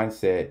the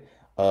mindset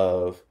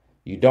of,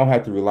 you don't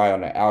have to rely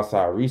on the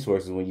outside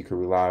resources when you can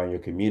rely on your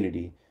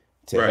community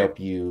to help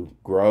you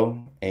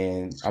grow.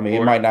 And I mean,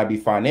 it might not be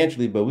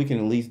financially, but we can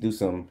at least do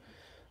some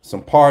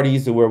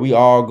parties to where we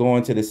all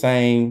going to the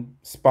same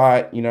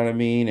spot, you know what I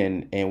mean?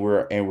 And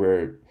we're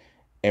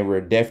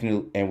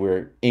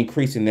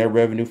increasing their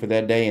revenue for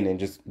that day, and then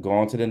just go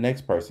on to the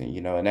next person,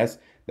 you know. And that's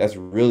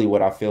really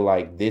what I feel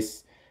like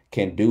this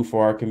can do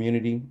for our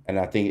community. And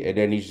I think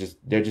there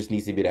just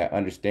needs to be that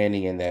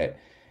understanding and that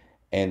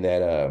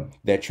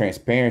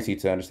transparency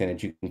to understand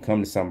that you can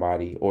come to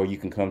somebody, or you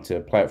can come to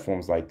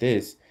platforms like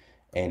this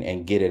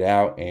and get it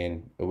out,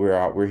 and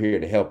we're here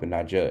to help and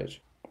not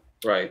judge.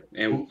 Right.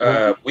 And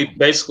we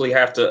basically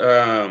have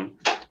to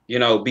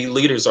be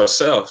leaders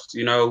ourselves.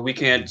 You know, we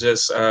can't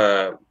just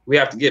we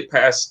have to get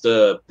past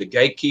the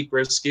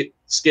gatekeepers,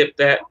 skip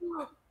that,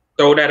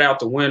 throw that out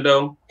the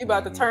window. You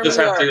about to turn just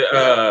have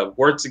to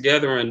work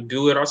together and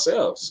do it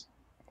ourselves.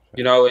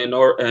 You know,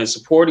 and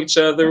support each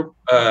other,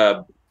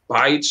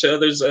 buy each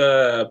other's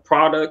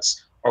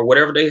products or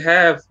whatever they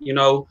have. You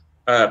know,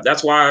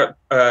 that's why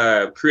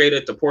I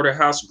created the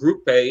Porterhouse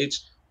group page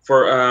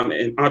for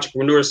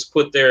entrepreneurs to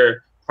put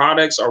their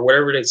products or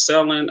whatever they're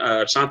selling.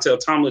 Chantel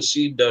Thomas,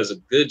 she does a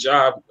good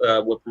job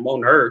with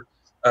promoting her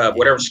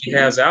whatever she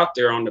has out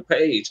there on the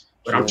page.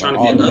 But I'm trying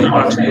to get other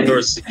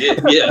entrepreneurs to get,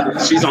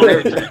 she's on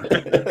everything.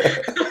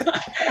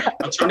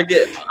 trying to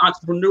get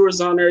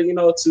entrepreneurs on there, you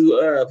know,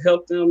 to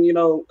help them, you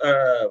know,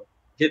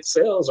 get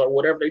sales or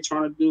whatever they're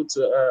trying to do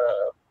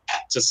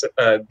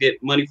to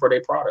get money for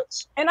their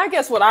products. And I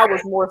guess what I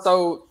was more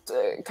so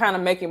kind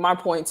of making my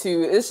point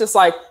too, it's just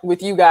like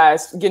with you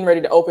guys getting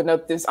ready to open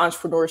up this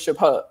entrepreneurship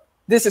hub.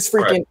 This is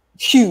freaking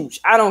huge.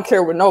 I don't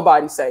care what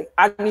nobody say.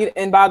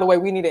 And by the way,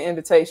 we need an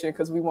invitation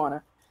because we want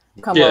to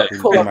come up,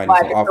 pull up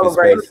Black and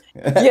celebrate.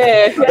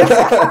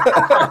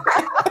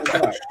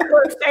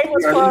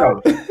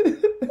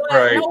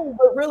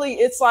 But really,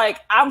 it's like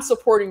I'm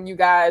supporting you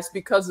guys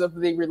because of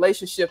the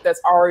relationship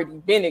that's already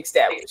been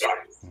established.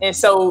 And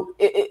so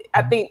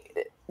I think,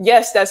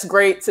 yes, that's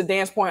great. To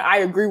Dan's point, I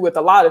agree with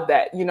a lot of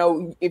that. You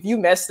know, if you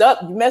messed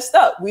up, you messed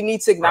up. We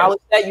need to acknowledge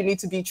that. You need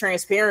to be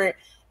transparent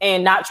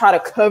and not try to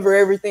cover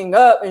everything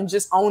up and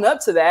just own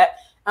up to that.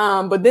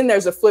 But then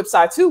there's a flip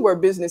side too, where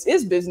business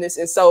is business.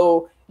 And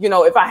so, you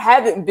know, if I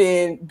haven't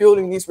been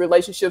building these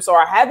relationships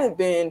or I haven't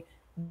been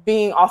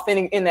being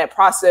authentic in that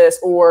process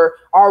or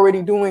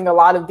already doing a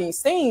lot of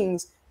these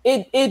things,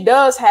 it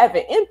does have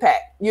an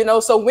impact, you know?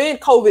 So when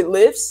COVID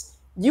lifts,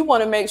 you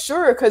want to make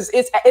sure, because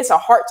it's a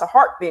heart to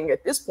heart thing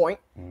at this point,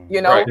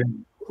 you know,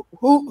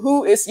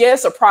 who is,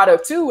 yes, a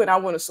product too. And I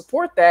want to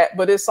support that,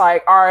 but it's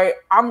like, all right,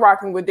 I'm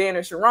rocking with Dan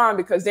and Sharon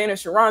because Dan and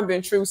Sharon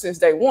been true since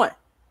day one.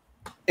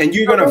 And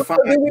you're going to find,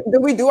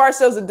 do we do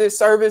ourselves a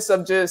disservice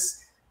of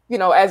just, you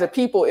know, as a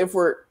people, if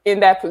we're in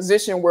that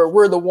position where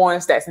we're the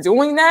ones that's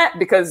doing that,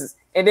 because,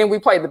 and then we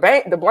play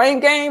the blame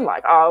game,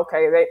 like, oh,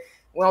 okay,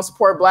 we don't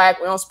support Black,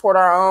 we don't support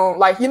our own,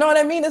 like, you know what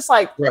I mean? It's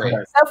like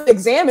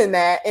self-examine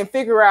that and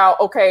figure out,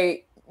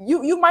 okay,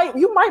 you might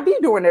be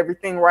doing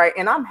everything right,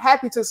 and I'm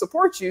happy to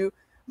support you,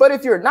 but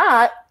if you're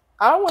not,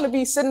 I don't want to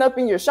be sitting up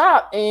in your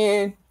shop.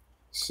 And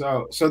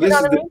so this is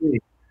the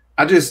thing.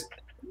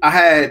 I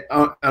had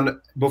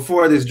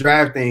before this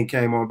draft thing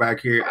came on back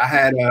here,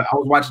 I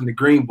was watching the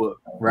Green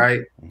Book,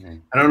 right?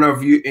 I don't know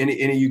if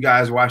any of you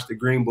guys watched the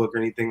Green Book or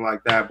anything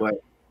like that, but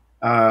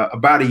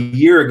about a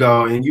year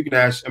ago, and you can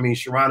ask, I mean,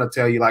 Sharon will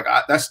tell you, like,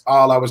 that's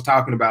all I was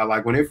talking about.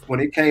 Like when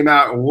it came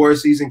out and war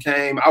season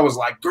came, I was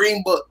like,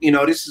 Green Book, you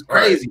know, this is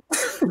crazy.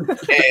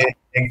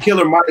 and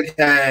Killer Mike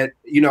had,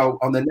 you know,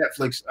 on the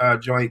Netflix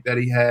joint that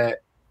he had,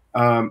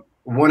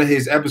 one of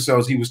his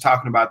episodes, he was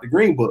talking about the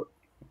Green Book.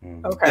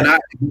 Okay. And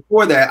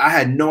before that, I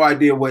had no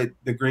idea what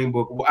the Green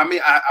Book was. I mean,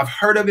 I've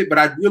heard of it, but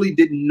I really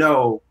didn't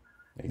know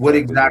what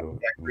exactly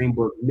that Green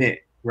Book meant,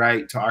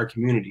 right, to our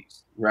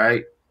communities,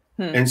 right?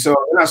 And so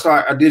then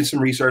I did some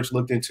research,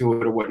 looked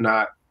into it or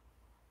whatnot.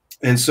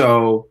 And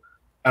so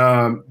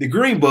the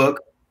Green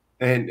Book,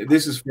 and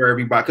this is for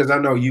everybody, because I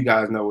know you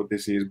guys know what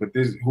this is, but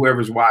this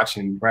whoever's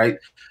watching, right?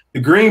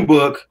 The Green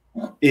Book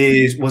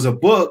was a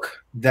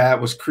book that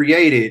was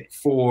created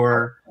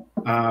for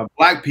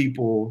Black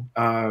people,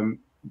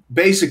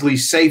 basically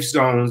safe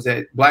zones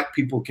that Black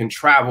people can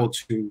travel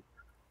to,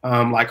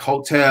 like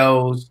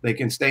hotels, they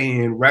can stay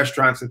in,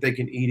 restaurants that they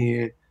can eat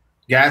in,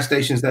 gas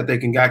stations that they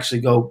can actually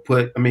go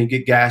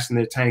get gas in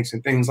their tanks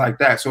and things like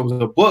that. So it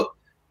was a book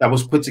that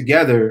was put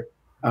together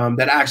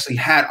that actually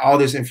had all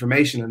this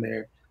information in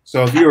there.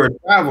 So if you were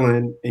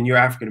traveling and you're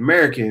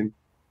African-American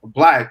or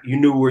Black, you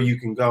knew where you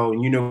can go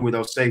and you knew where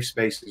those safe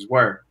spaces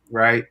were,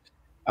 right?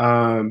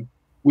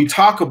 We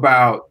talk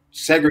about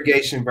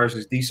segregation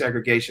versus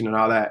desegregation and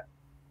all that.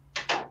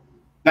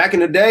 Back in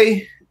the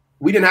day,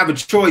 we didn't have a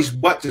choice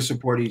but to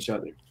support each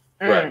other.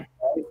 Right.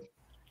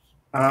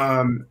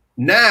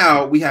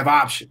 Now we have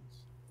options.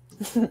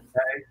 Okay?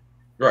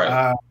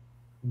 Right.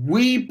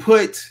 We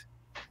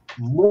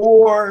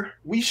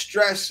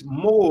stress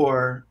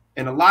more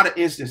in a lot of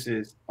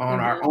instances on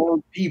our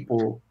own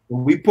people.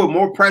 We put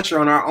more pressure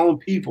on our own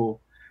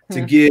people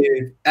to give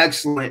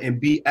excellent and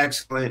be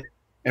excellent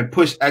and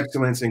push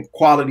excellence and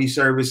quality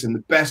service and the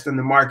best in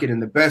the market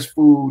and the best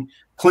food,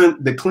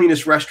 the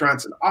cleanest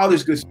restaurants and all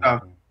this good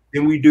stuff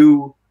than we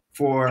do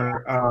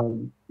for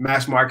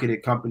mass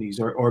marketed companies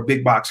or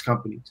big box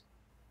companies.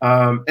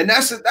 And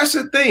that's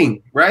a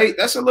thing, right?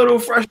 That's a little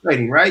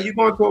frustrating, right? You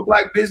go into a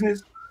Black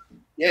business,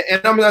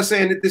 and I'm not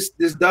saying that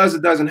this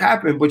doesn't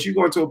happen, but you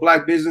go into a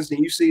Black business and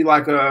you see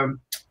like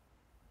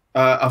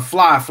a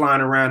fly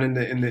flying around in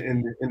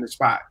the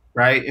spot,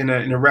 right? In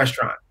a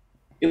restaurant.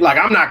 You're like,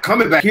 I'm not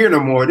coming back here no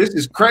more. This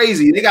is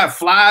crazy. They got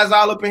flies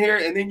all up in here,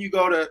 and then you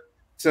go to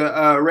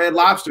Red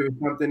Lobster or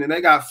something, and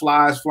they got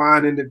flies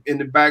flying in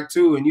the back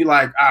too, and you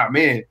like, ah,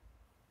 man,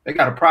 they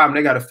got a problem.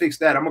 They got to fix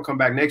that. I'm gonna come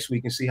back next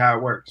week and see how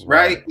it works,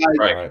 right?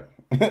 Like,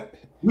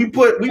 we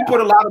put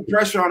a lot of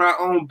pressure on our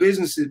own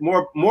businesses,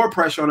 more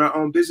pressure on our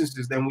own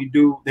businesses than we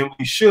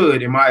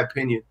should, in my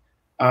opinion.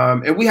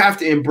 And we have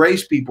to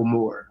embrace people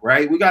more,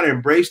 right? We got to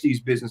embrace these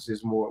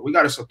businesses more. We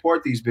got to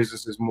support these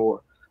businesses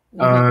more,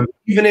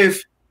 even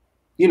if,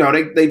 you know,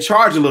 they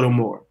charge a little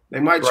more. They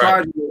might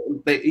charge,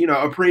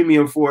 a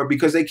premium for it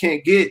because they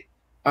can't get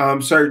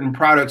certain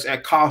products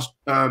at cost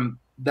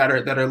that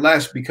are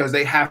less because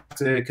they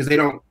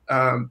don't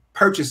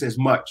purchase as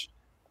much,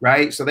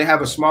 right? So they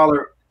have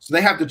so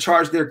they have to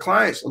charge their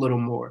clients a little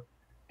more.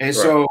 And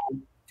so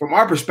from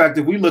our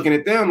perspective, we looking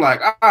at them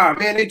like,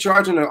 man, they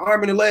charging an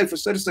arm and a leg for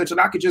such and such, and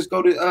I could just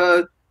go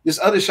to this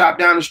other shop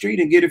down the street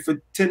and get it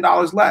for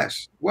 $10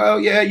 less. Well,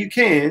 yeah, you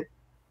can.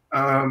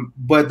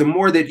 But the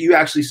more that you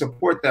actually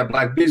support that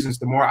Black business,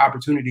 the more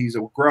opportunities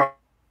will grow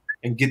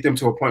and get them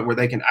to a point where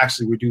they can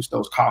actually reduce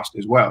those costs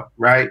as well,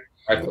 right?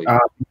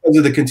 Because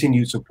of the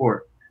continued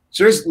support.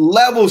 So there's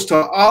levels to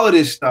all of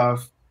this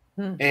stuff.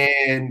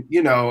 And,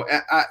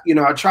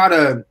 I try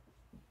to,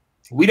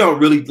 we don't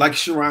really, like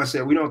Sharon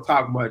said, we don't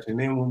talk much. And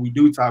then when we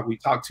do talk, we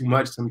talk too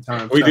much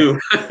sometimes. We do.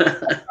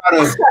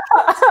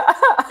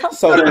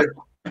 So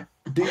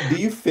do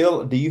you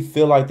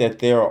feel like that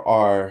there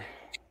are,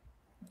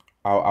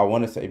 I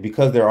want to say,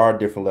 because there are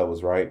different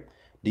levels, right?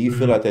 Do you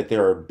feel like that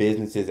there are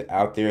businesses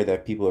out there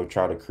that people have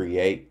tried to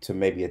create to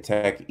maybe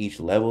attack each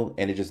level,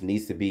 and it just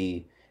needs to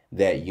be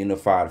that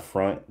unified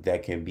front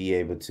that can be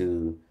able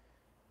to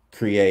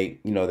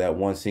create, that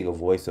one single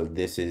voice of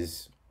this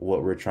is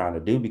what we're trying to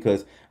do?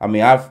 Because I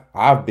mean,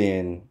 I've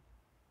been,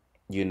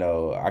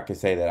 I can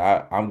say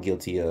that I'm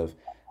guilty of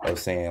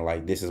saying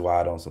like, this is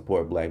why I don't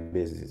support Black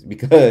businesses,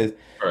 because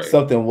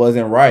something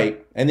wasn't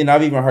right. And then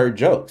I've even heard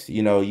jokes,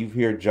 you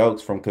hear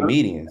jokes from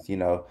comedians,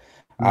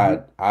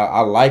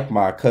 I like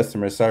my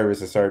customer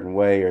service a certain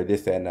way, or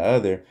this, that, and the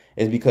other.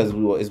 It's because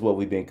it's what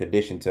we've been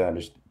conditioned to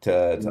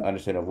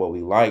understand of what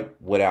we like,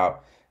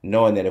 without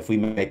knowing that if we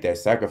make that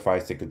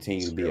sacrifice to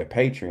continue to be a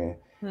patron,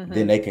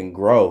 then they can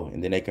grow,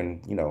 and then they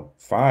can,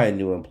 find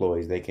new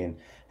employees. They can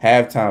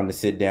have time to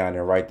sit down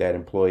and write that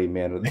employee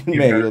manual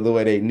the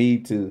way they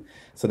need to,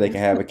 so they can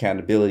have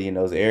accountability in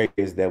those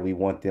areas that we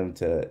want them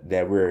to,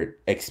 that we're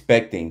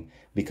expecting,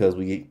 because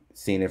we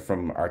seen it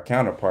from our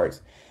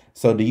counterparts.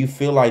 So do you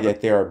feel like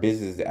that there are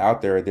businesses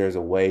out there, there's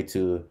a way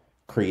to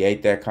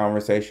create that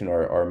conversation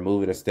or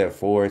move it a step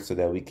forward, so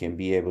that we can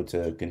be able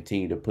to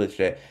continue to push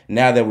that,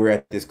 now that we're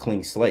at this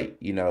clean slate,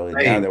 and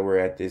now that we're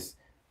at this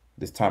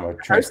time of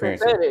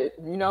transparency?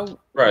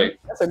 Right.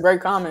 That's a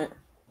great comment.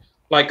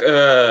 Like,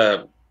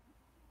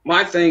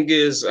 my thing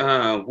is,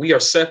 we are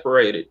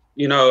separated,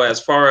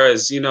 as far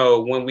as,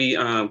 when we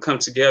come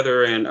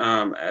together and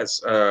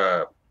as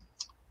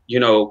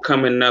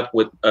coming up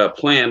with a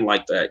plan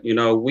like that.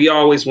 We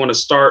always want to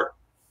start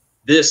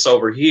this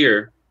over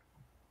here,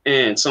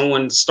 and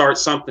someone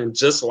starts something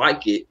just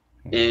like it,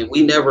 and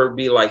we never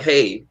be like,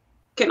 hey,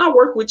 can I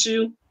work with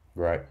you?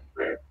 Right.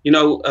 I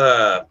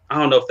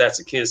don't know if that's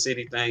a Kansas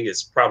City thing.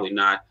 It's probably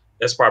not.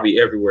 That's probably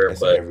everywhere.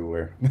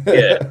 Everywhere.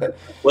 Yeah.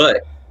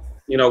 But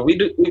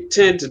we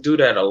tend to do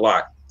that a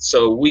lot.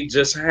 So we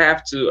just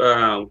have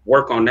to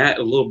work on that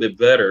a little bit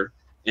better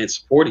and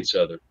support each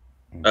other.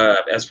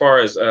 As far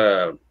as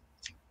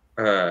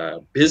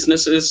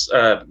businesses,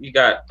 you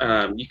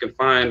can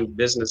find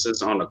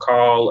businesses on the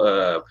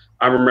call.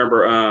 I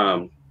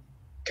remember,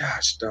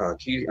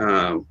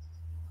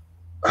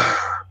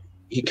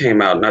 he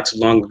came out not too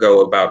long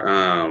ago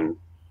about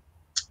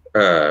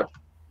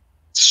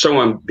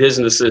showing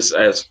businesses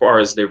as far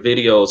as their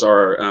videos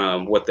are,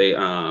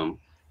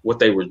 what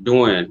they were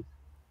doing,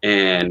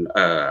 and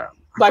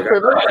Black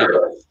privilege.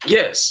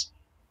 Yes.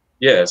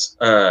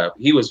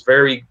 He was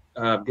very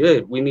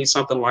good. We need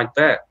something like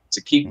that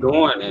to keep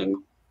going, and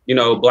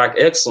Black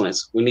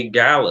excellence. We need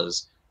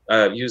galas.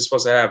 You're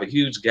supposed to have a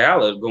huge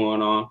gala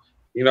going on.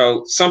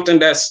 Something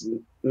that's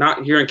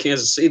not here in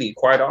Kansas City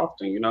quite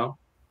often.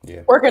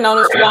 Yeah. Working on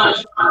it, Sharon.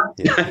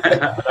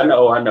 I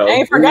know. I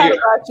ain't forgot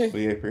about you.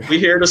 We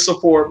here to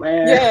support,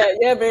 man.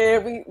 Yeah,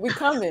 man. We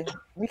coming.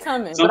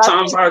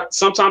 Sometimes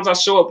I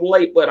show up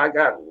late, but I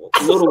got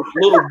little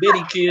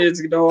bitty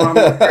kids. I'm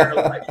up there,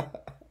 like,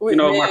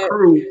 my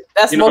crew.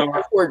 That's most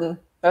important.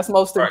 That's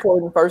most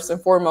important, first and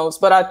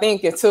foremost. But I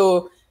think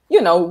until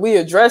we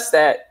address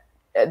that,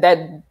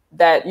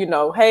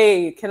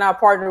 hey, can I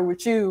partner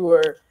with you,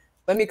 or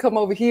let me come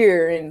over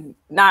here, and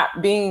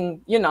not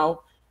being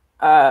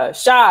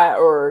shy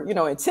or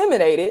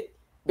intimidated,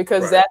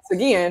 because that's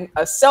again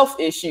a self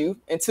issue.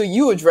 Until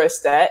you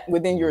address that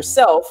within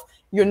yourself,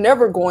 you're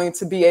never going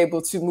to be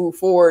able to move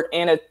forward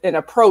and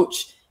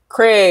approach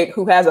Craig,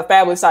 who has a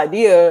fabulous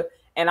idea,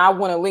 and I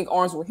want to link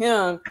arms with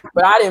him,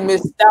 but I didn't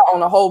miss out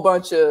on a whole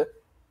bunch of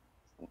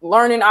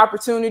learning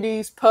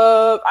opportunities,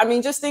 pub. I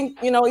mean, just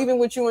think, even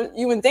with you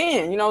and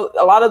Dan,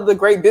 a lot of the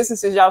great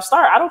businesses y'all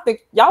start, I don't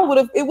think y'all would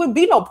have, it would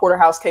be no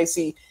Porterhouse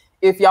KC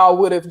if y'all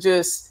would have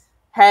just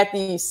had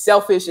these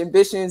selfish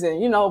ambitions and,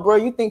 bro,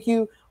 you think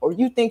we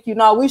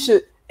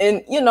should,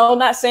 and,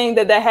 not saying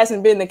that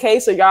hasn't been the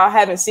case or y'all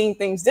haven't seen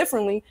things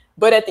differently,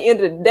 but at the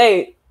end of the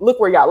day, look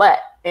where y'all at.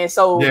 And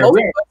so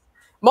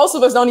most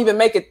of us don't even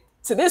make it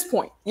to this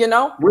point, We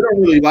don't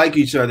really like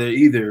each other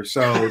either.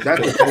 So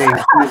that's the thing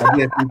I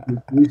guess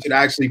we should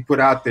actually put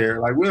out there.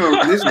 Like,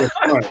 this is a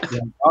front.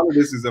 All of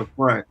this is a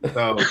front.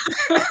 So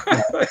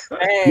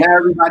now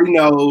everybody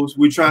knows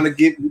we're trying to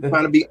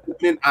be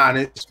open and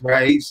honest,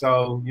 right?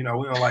 So, we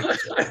don't like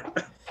each other.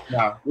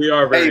 No. We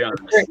are very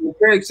honest.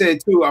 Craig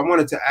said too, I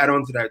wanted to add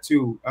on to that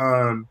too.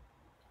 How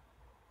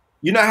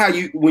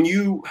when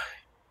you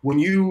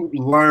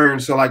learn,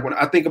 so like when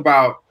I think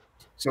about,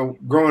 so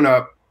growing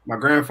up, my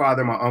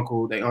grandfather, my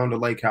uncle, they owned a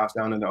lake house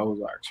down in the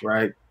Ozarks,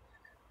 right?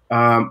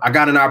 I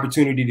got an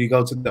opportunity to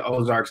go to the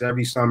Ozarks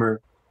every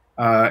summer,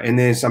 and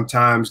then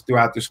sometimes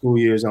throughout the school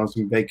years on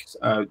some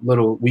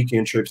little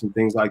weekend trips and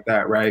things like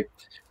that, right?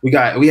 They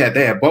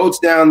had boats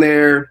down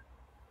there,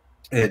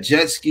 they had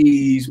jet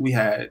skis, we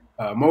had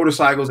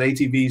motorcycles,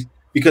 ATVs,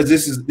 because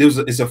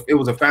it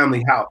was a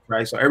family house,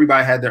 right? So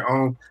everybody had their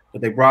own,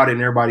 but they brought it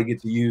and everybody get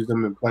to use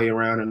them and play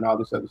around and all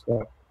this other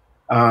stuff.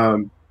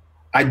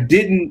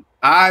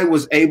 I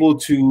was able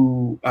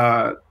to.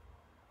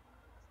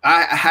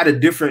 I had a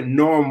different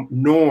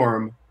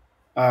norm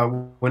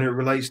when it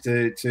relates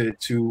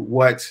to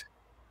what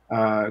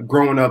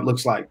growing up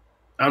looks like.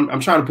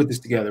 I'm trying to put this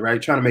together,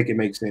 right? Trying to make it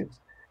make sense.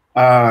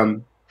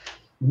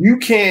 You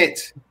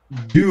can't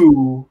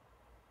do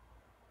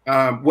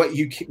what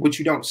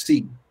you don't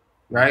see,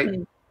 right?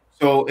 Mm-hmm.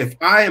 So if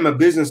I am a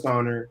business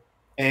owner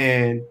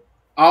and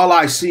all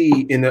I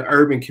see in the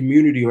urban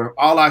community or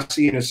all I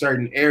see in a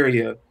certain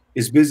area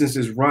is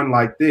businesses run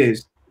like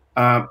this,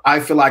 I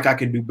feel like I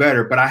can do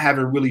better, but I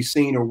haven't really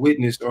seen or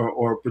witnessed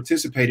or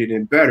participated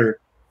in better.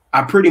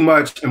 I pretty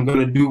much am going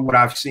to do what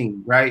I've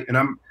seen, right?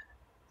 And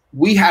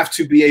we have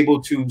to be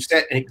able to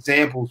set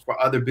examples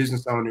for other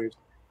business owners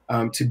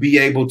to be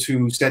able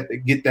to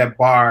get that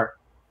bar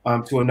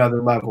to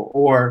another level,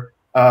 or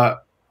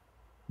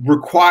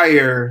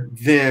require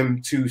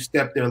them to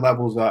step their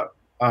levels up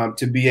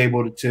to be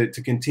able to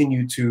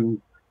continue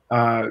to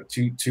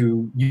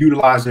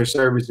utilize their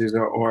services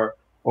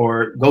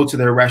or go to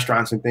their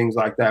restaurants and things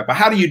like that. But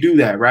how do you do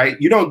that, right?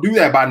 You don't do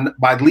that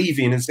by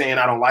leaving and saying,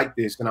 I don't like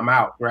this and I'm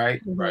out,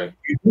 right? Right.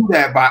 You do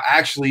that by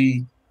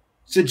actually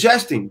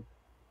suggesting,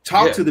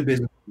 talk to the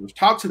business owners,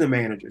 talk to the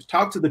managers,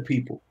 talk to the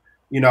people.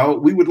 You know,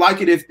 we would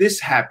like it if this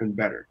happened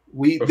better.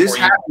 We saw this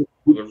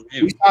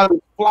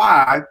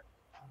fly,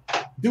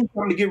 do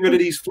something to get rid of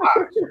these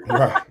flies.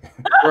 Right.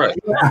 Right.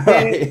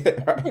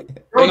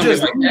 Don't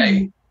just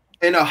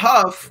in a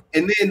huff,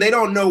 and then they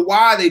don't know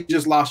why they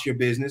just lost your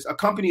business. A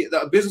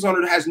business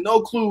owner has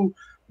no clue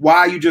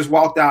why you just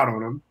walked out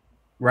on them,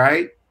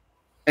 right?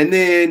 And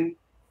then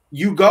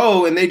you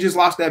go and they just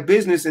lost that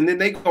business, and then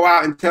they go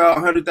out and tell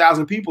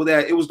 100,000 people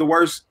that it was the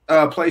worst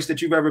place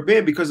that you've ever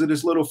been because of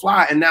this little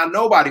fly, and now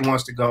nobody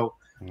wants to go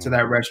to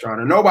that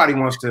restaurant or nobody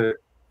wants to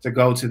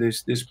go to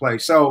this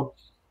place. So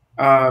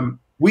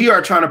we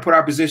are trying to put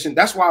our position.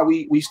 That's why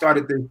we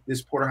started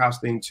this porterhouse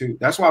thing too.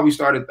 That's why we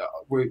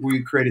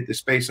created this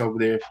space over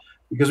there,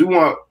 because we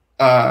want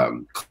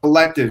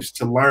collectives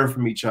to learn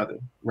from each other,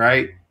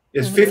 right?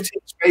 There's 15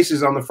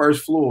 spaces on the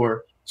first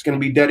floor. It's going to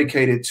be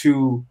dedicated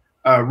to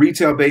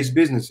retail-based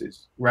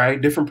businesses, right?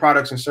 Different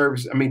products and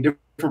services. I mean,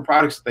 different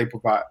products that they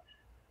provide.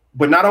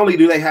 But not only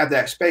do they have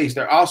that space,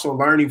 they're also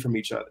learning from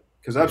each other,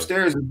 because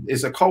upstairs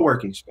is a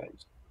co-working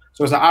space.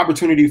 So it's an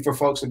opportunity for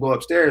folks to go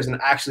upstairs and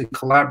actually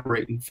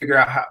collaborate and figure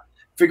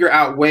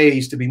out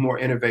ways to be more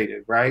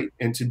innovative, right?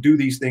 And to do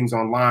these things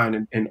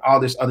online and all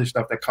this other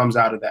stuff that comes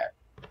out of that.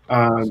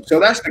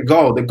 So that's the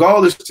goal. The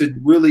goal is to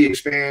really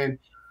expand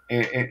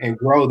and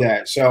grow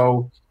that.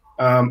 So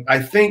I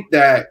think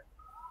that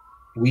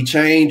we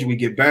change, we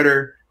get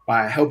better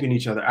by helping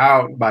each other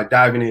out, by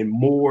diving in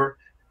more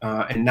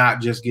and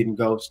not just getting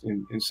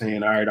ghosted and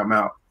saying, all right, I'm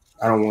out.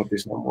 I don't want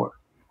this no more.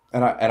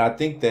 And I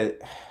think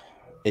that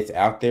it's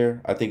out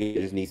there. I think it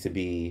just needs to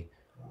be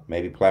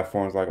maybe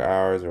platforms like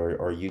ours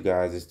or you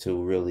guys is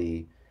to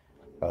really,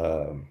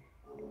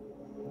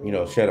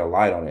 shed a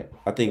light on it.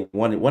 I think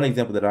one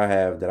example that I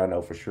have that I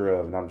know for sure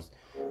of, and I'm just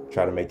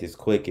trying to make this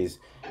quick, is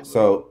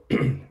so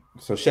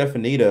Chef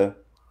Anita,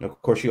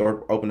 of course, she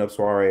opened up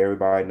Soiree.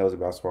 Everybody knows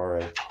about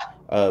Soiree,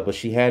 but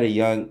she had a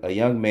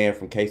young man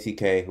from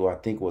KCK who I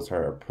think was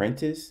her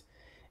apprentice,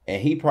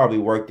 and he probably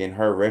worked in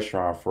her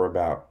restaurant for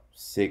about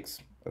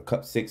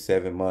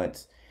 6-7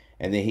 months.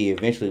 And then he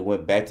eventually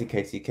went back to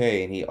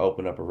KCK and he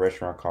opened up a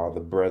restaurant called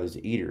The Brothers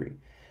Eatery.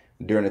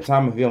 During the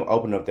time of him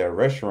opening up that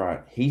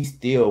restaurant, he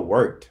still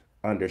worked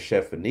under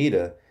Chef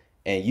Anita,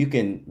 and you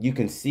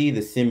can see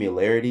the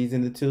similarities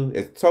in the two.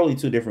 It's totally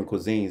two different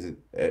cuisines.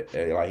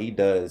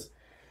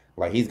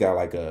 Like he's got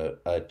like a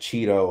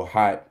Cheeto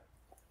hot.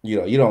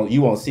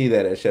 You won't see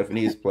that at Chef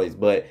Anita's place,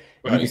 but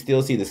you can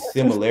still see the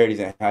similarities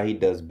in how he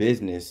does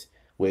business,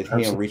 with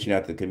him reaching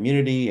out to the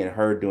community and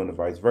her doing the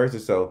vice versa.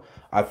 So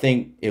I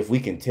think if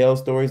we can tell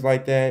stories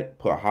like that,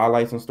 put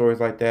highlights on stories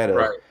like that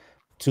of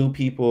two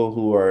people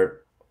who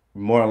are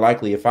more than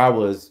likely, if I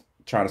was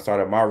trying to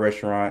start up my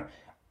restaurant,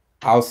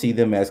 I'll see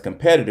them as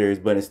competitors,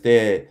 but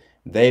instead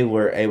they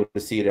were able to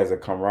see it as a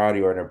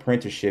camaraderie or an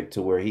apprenticeship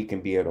to where he can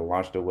be able to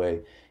launch the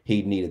way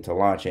he needed to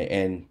launch it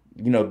and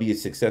be a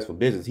successful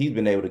business. He's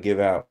been able to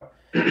give out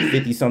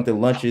 50-something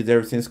lunches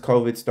ever since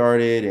COVID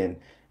started, and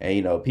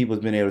people's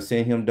been able to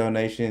send him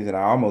donations. And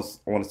I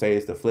almost want to say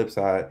it's the flip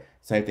side.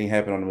 Same thing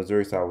happened on the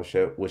Missouri side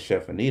with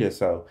Chef Anita.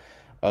 So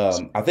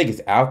I think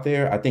it's out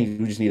there. I think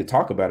we just need to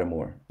talk about it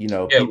more. We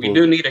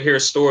do need to hear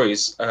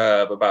stories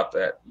about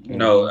that.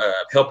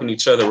 Helping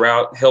each other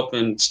out,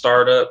 helping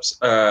startups.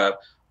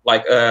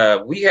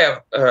 We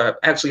have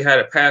actually had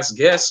a past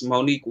guest,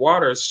 Monique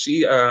Waters.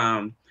 She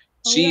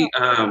She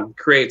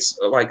creates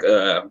like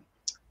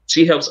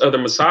she helps other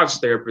massage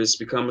therapists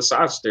become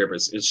massage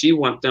therapists, and she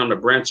wants them to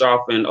branch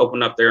off and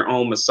open up their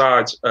own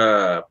massage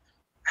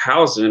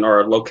housing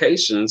or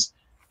locations.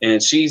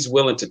 And she's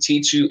willing to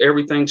teach you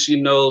everything she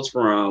knows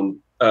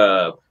from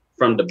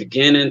the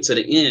beginning to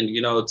the end,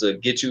 you know, to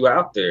get you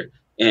out there.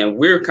 And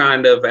we're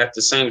kind of at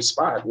the same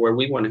spot where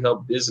we want to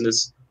help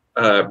business,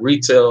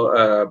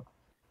 retail,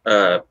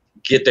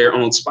 get their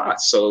own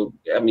spots. So,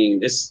 I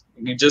mean,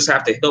 you just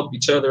have to help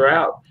each other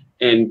out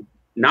and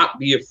not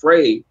be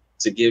afraid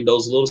to give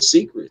those little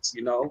secrets,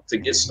 you know, to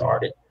get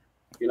started,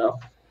 you know.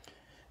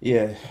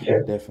 Yeah,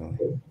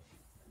 definitely.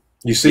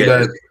 You see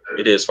that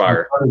it is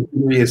fire.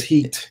 It is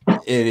heat.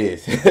 It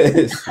is.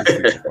 It's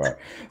fire.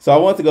 So I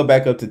want to go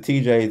back up to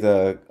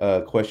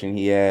TJ's question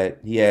he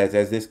has,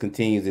 as this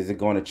continues, is it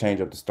going to change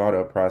up the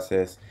startup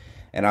process?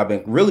 And I've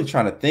been really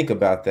trying to think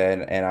about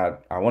that, and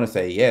I want to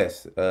say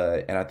yes.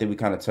 And I think we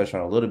kind of touched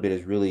on a little bit,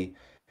 is really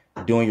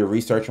doing your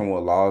research on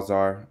what laws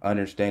are,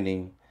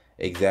 understanding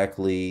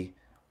exactly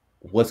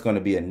what's going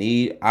to be a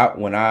need.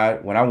 When I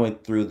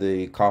went through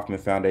the Kauffman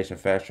Foundation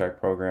Fast Track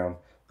program,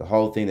 the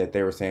whole thing that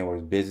they were saying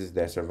was business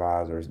that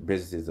survives or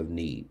businesses of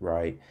need,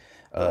 right?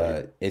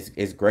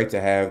 It's great to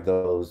have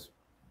those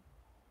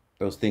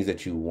things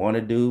that you want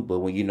to do, but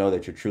when you know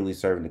that you're truly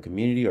serving the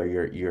community or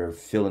you're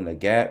filling a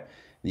gap,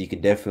 you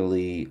can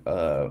definitely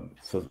I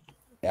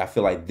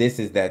feel like this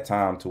is that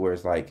time to where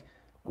it's like,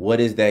 what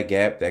is that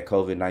gap that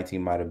COVID-19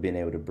 might have been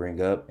able to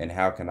bring up, and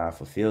how can I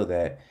fulfill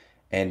that?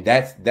 And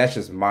that's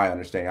just my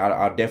understanding.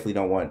 I definitely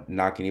don't want to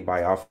knock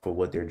anybody off for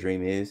what their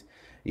dream is,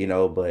 you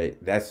know,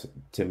 but that's,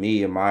 to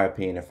me, in my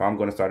opinion, if I'm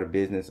going to start a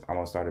business, I'm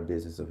going to start a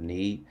business of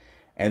need.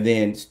 And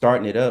then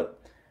starting it up,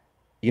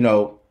 you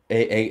know,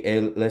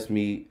 it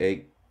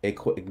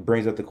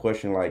brings up the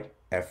question, like,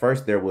 at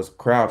first there was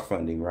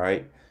crowdfunding,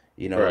 right?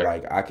 You know,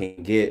 like I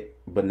can get,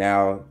 but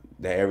now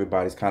that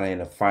everybody's kind of in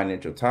a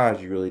financial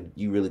ties, you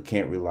really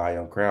can't rely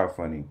on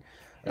crowdfunding.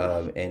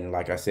 And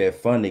like I said,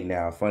 funding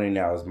now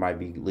might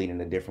be leaning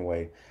a different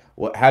way.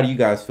 How do you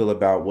guys feel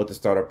about what the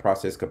startup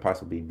process could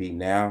possibly be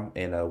now,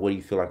 and what do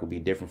you feel like will be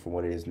different from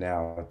what it is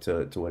now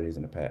to what it is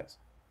in the past?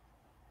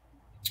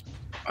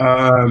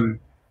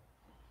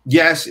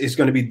 Yes, it's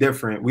going to be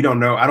different. We don't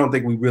know. I don't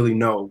think we really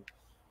know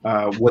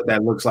what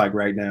that looks like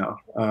right now.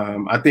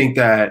 I think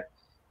that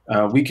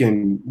we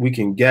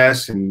can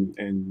guess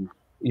and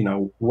you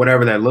know,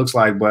 whatever that looks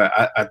like, but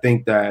I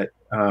think that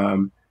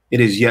it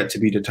is yet to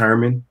be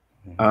determined.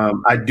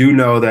 I do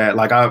know that,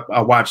 like, I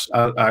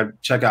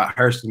check out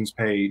Hurston's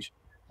page,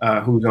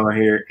 who's on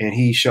here, and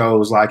he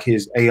shows like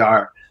his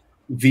AR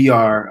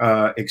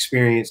VR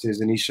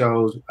experiences, and he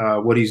shows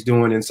what he's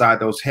doing inside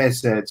those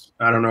headsets.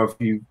 I don't know if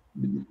you've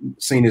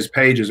seen his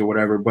pages or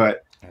whatever,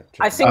 but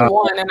I seen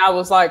one and I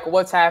was like,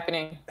 what's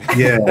happening?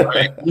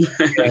 Yeah.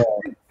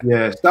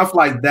 Yeah, stuff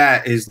like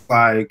that is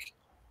like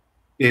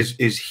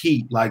is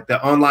heat. Like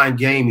the online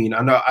gaming,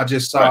 I know I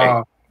just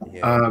saw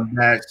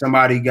that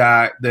somebody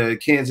got the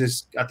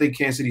Kansas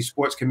City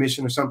Sports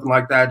Commission or something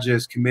like that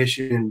just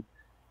commissioned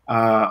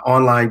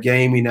online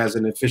gaming as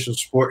an official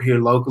sport here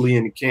locally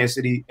in the Kansas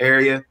City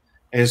area.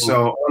 And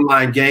so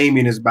online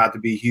gaming is about to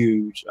be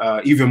huge,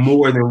 even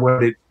more than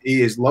what it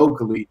is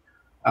locally.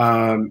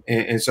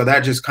 And so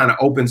that just kind of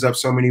opens up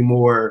so many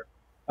more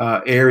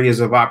areas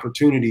of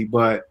opportunity.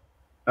 But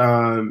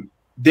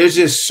there's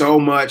just so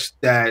much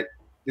that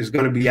is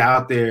going to be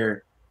out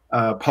there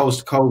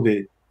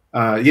post-COVID.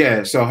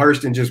 So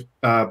Hurston just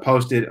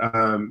posted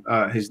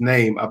his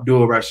name,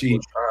 Abdul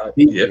Rashid.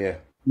 He's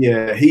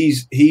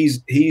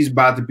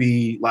about to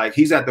be like,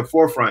 he's at the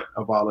forefront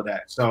of all of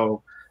that.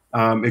 So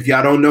if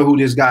y'all don't know who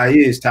this guy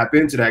is, tap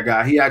into that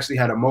guy. He actually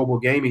had a mobile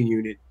gaming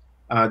unit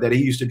that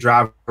he used to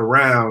drive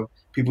around.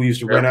 People used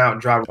to rent out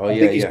and drive.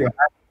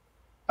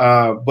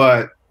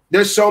 But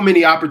there's so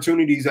many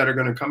opportunities that are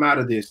going to come out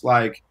of this,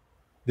 like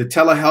the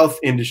telehealth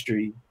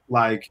industry.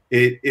 Like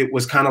it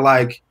was kind of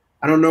like,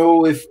 I don't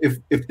know if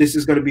this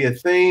is going to be a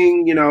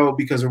thing, you know,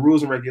 because of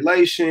rules and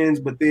regulations,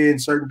 but then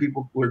certain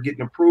people were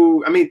getting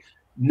approved. I mean,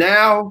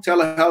 now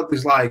telehealth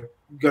is like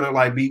going to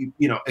like be,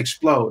 you know,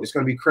 explode. It's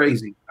going to be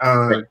crazy.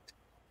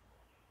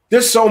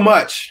 There's so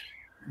much.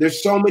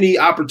 There's so many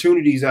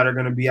opportunities that are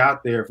going to be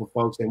out there for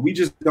folks, and we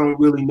just don't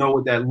really know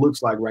what that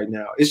looks like right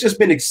now. It's just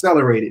been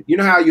accelerated. You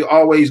know how you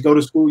always go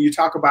to school, you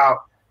talk about,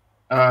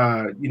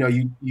 you know,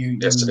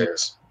 Yes, it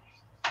is.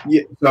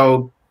 Yeah.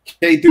 So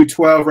K through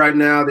 12 right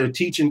now, they're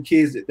teaching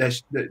kids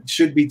that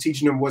should be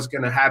teaching them what's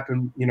going to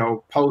happen, you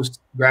know, post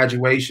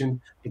graduation,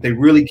 but they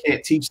really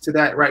can't teach to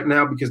that right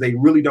now because they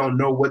really don't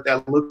know what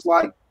that looks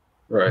like.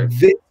 Right.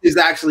 This is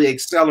actually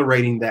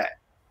accelerating that.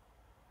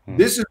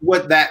 This is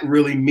what that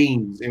really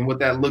means and what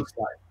that looks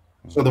like.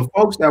 So the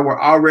folks that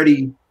were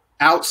already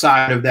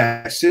outside of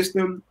that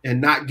system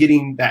and not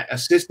getting that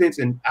assistance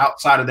and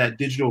outside of that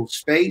digital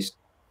space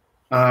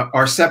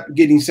are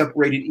getting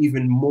separated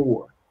even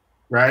more,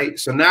 right?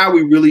 So now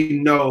we really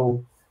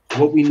know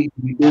what we need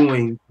to be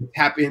doing to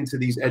tap into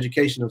these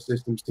educational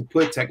systems to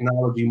put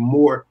technology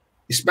more,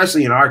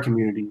 especially in our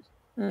communities,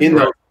 in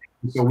those,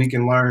 so we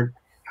can learn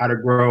how to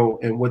grow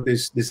and what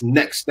this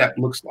next step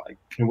looks like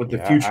and what the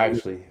future.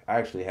 I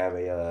actually have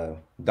a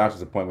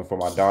doctor's appointment for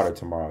my daughter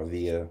tomorrow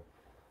via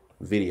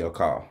video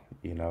call,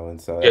 you know, and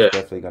so that's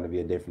definitely going to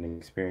be a different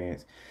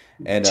experience.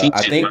 And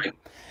I think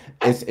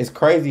it's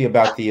crazy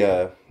about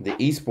the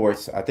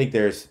esports. I think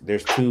there's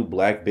two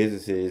black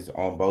businesses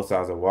on both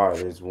sides of the water.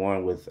 There's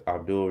one with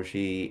Abdul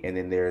Rashid, and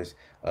then there's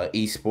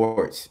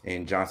esports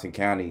in Johnson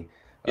County.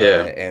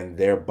 And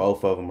they're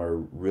both of them are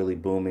really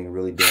booming,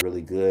 really doing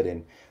really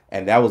good.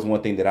 And that was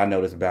one thing that I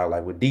noticed about,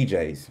 like, with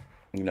DJs.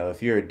 You know,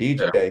 if you're a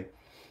DJ,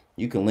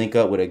 you can link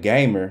up with a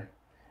gamer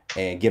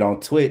and get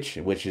on Twitch,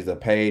 which is a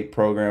paid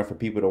program for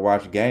people to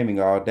watch gaming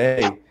all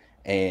day.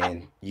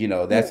 And you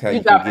know, that's how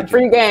you drop a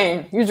free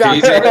game. You drop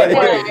you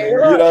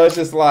know, it's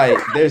just like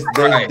there's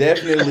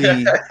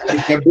definitely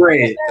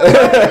bread.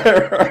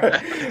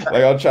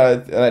 Like, I'll try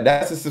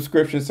that's a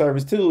subscription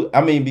service too.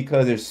 I mean,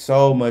 because there's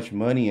so much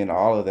money in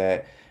all of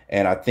that.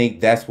 And I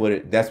think that's what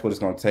it's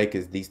going to take,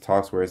 is these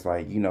talks where it's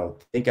like, you know,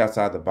 think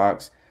outside the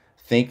box,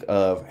 think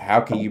of how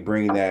can you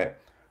bring that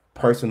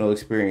personal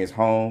experience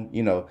home.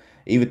 You know,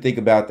 even think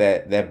about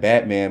that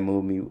Batman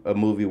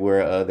movie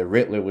where the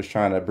Riddler was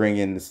trying to bring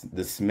in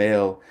the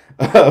smell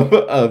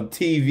of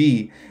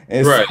TV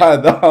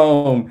inside the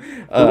home.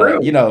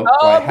 You know,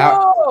 like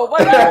how.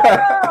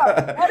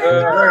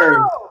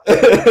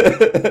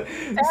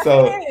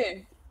 So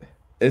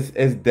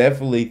it's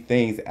definitely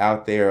things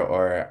out there,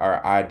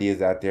 or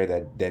ideas out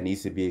there that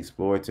needs to be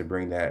explored to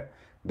bring that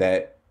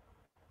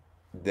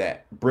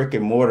brick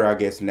and mortar, I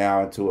guess,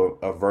 now into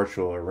a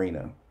virtual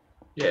arena.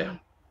 Yeah.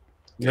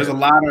 There's a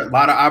lot of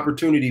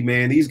opportunity,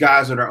 man. These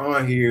guys that are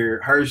on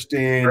here,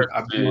 Hurston,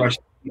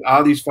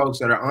 all these folks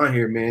that are on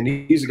here, man,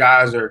 these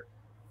are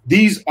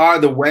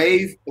the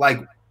wave. Like,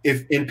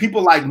 and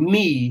people like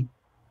me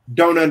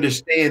don't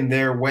understand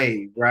their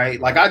wave,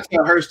 right? Like, I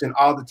tell Hurston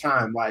all the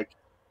time, like,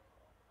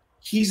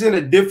 he's in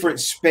a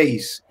different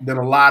space than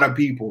a lot of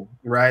people,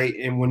 right?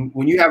 And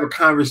when you have a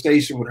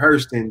conversation with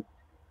Hurston,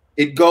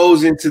 it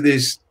goes into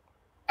this,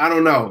 I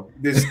don't know,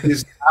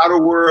 this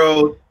outer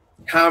world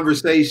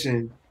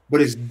conversation,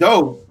 but it's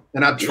dope.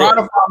 And I try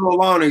to follow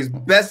along as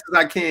best as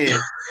I can.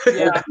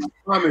 Yeah.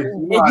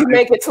 And you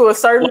make it to a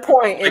certain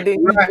point, and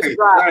then you just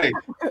drop. Right.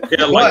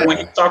 Yeah, like when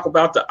you talk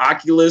about the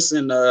Oculus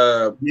and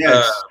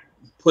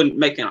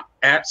making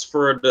apps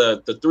for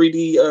the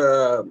 3D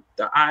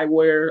the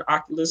eyewear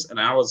Oculus, and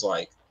I was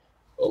like,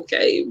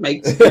 okay,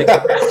 make it pay.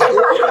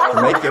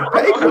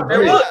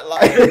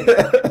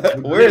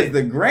 Where's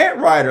the grant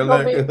writer?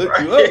 Let me hook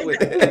you up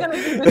with it. He's gonna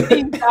do the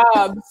Steve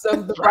Jobs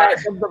of the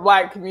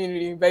black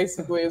community,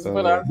 basically, is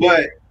what I'm.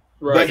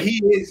 But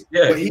he is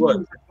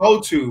the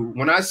go-to.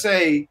 When I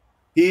say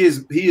he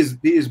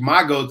is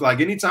my go-to,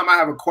 like, anytime I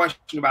have a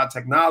question about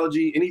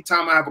technology,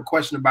 anytime I have a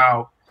question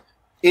about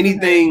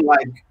anything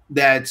like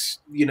that's,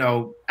 you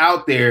know,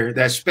 out there,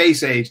 that's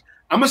space age,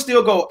 I'm gonna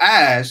still go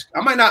ask.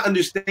 I might not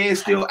understand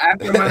still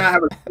after. I might not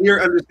have a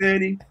clear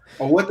understanding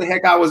of what the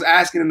heck I was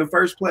asking in the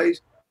first place,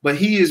 but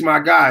he is my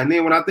guy. And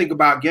then when I think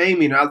about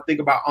gaming, I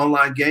think about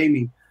online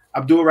gaming.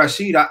 Abdul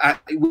Rashid, I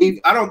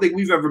don't think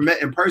we've ever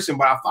met in person,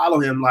 but I follow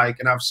him, like,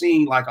 and I've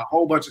seen like a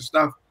whole bunch of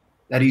stuff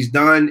that he's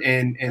done.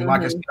 And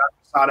like I said,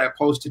 I saw that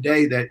post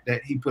today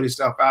that he put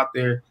himself out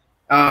there.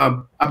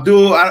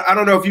 Abdul, I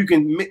don't know if you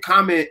can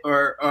comment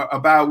or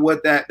about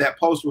what that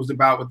post was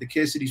about with the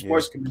Kansas City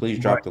Sports Committee. Please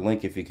drop the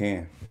link if you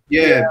can.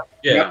 Yeah.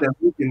 Got that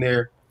link in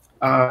there.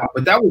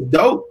 But that was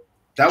dope.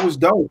 That was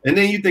dope. And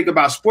then you think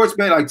about sports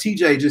betting, like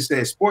TJ just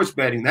said, sports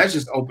betting, that's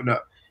just opened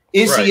up.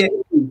 NCAA,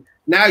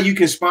 now you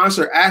can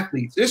sponsor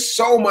athletes. There's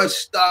so much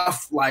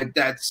stuff like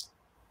that's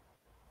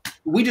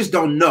we just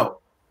don't know.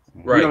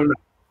 Right. We don't know.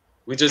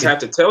 We just have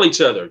to tell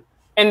each other.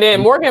 And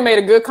then Morgan made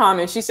a good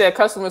comment. She said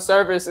customer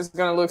service is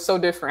going to look so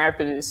different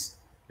after this.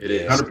 It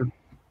is.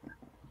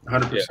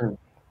 100%.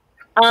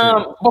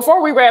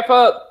 Before we wrap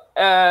up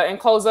and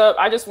close up,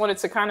 I just wanted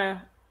to kind of,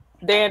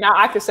 Dan,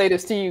 I could say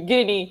this to you.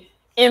 Get any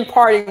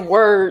imparting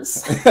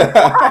words from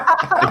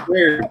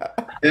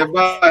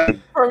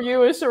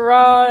you and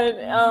Sharon,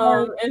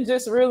 and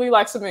just really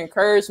like some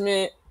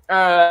encouragement.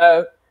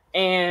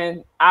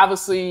 And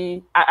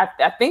obviously,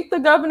 I think the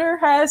governor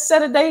has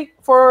set a date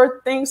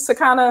for things to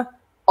kind of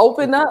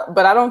open up,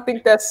 but I don't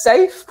think that's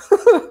safe.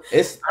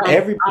 It's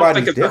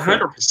everybody's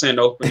different. 100%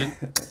 opening.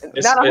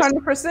 Not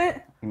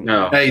 100%.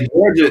 No. Hey,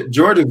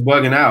 Georgia's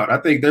bugging out. I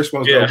think they're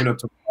supposed to open up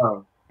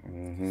tomorrow.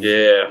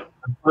 Yeah.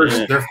 Their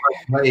first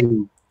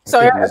wave.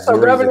 So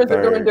governors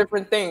are doing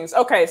different things.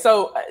 Okay,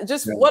 so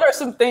just what are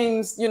some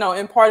things,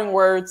 imparting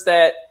words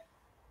that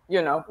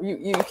you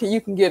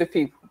can give to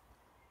people?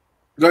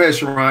 Go ahead,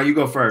 Sharon. You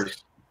go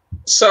first.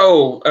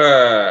 So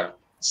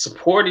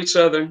support each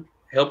other,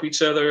 help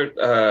each other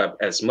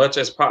as much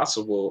as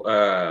possible.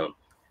 Like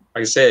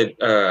I said,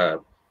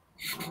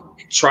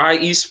 try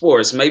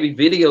esports, maybe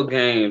video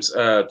games,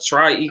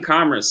 try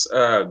e-commerce,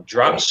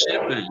 drop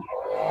shipping.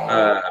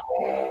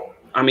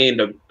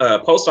 The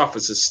post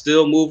office is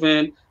still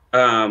moving.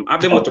 I've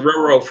been with the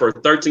railroad for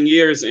 13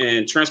 years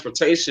in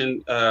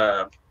transportation.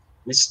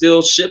 It's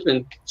still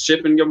shipping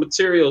your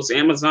materials.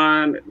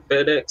 Amazon,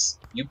 FedEx,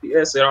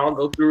 UPS, it all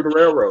go through the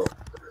railroad.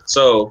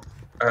 So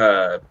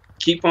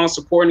keep on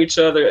supporting each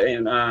other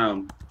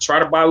and try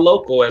to buy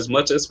local as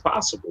much as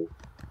possible.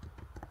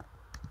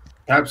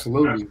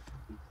 Absolutely.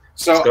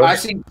 So I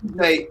see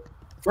TJ.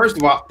 First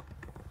of all,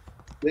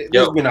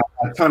 there's been a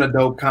ton of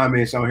dope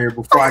comments on here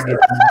before I get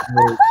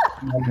to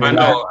I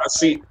know. I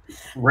see.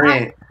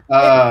 Rant.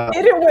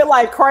 It went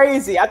like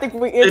crazy. I think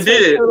we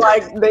did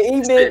like the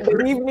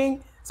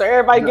evening. So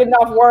everybody getting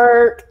off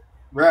work.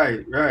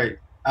 Right.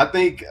 I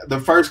think the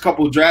first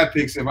couple draft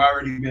picks have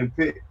already been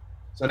picked.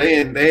 So they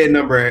had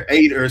number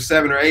 8 or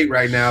 7 or 8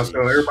 right now. So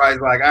everybody's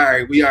like, all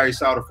right, we already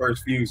saw the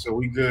first few, so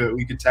we good.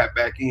 We can tap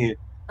back in.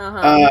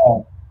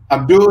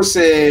 Abdul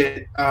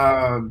said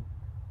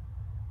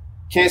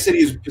Kansas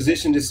City has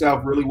positioned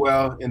itself really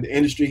well in the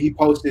industry. He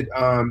posted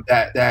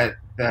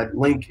that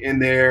link in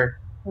there.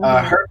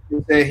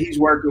 Herman said he's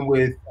working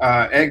with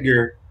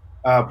Edgar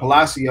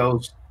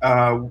Palacios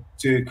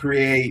to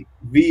create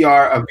a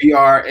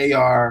VR,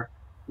 AR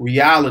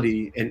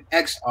reality and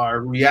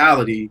XR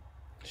reality,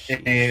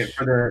 and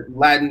for the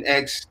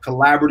Latinx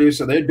collaborative.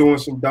 So they're doing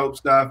some dope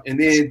stuff. And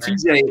then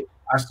TJ,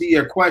 I see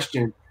your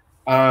question.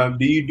 Do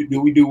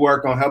we do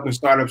work on helping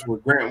startups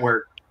with grant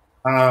work?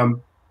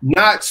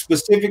 Not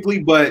specifically,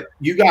 but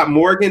you got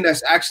Morgan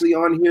that's actually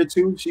on here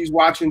too. She's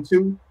watching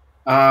too,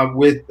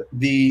 with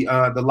the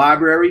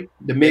library,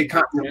 the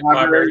Mid-Continent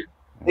Library.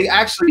 They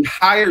actually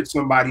hired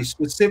somebody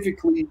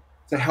specifically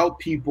to help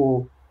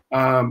people,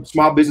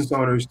 small business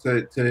owners,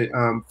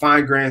 to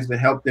find grants to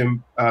help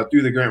them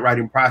through the grant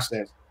writing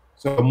process.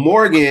 So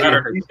Morgan,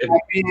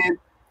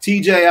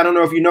 TJ, I don't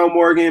know if you know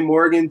Morgan,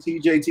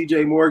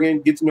 TJ,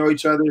 Morgan, get to know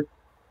each other.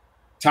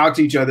 Talk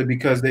to each other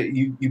because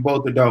you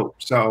both are dope.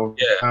 So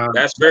yeah,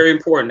 that's very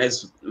important.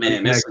 That's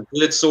a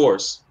good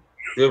source,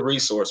 good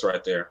resource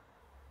right there.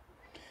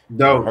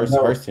 Dope.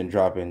 Hurston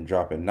dropping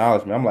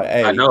knowledge, man. I'm like,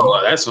 hey, I know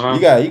that's what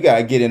you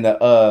gotta get into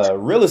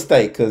real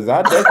estate, because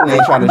I definitely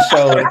ain't trying to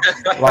show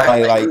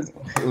like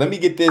let me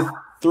get this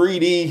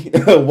 3D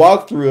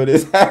walkthrough of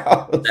this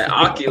house. That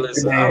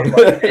Oculus.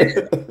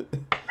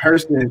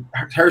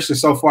 Hurston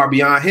so far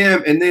beyond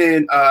him, and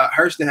then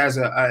Hurston has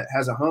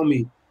a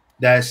homie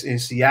that's in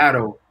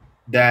Seattle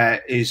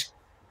they're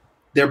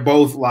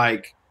both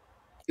like,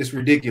 it's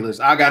ridiculous.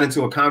 I got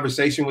into a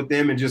conversation with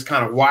them and just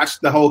kind of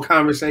watched the whole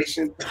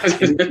conversation. My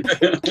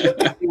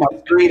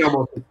screen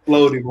almost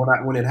exploded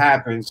when it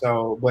happened.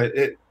 So, but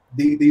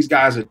these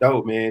guys are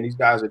dope, man. These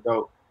guys are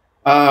dope.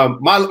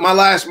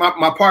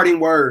 My parting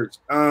words.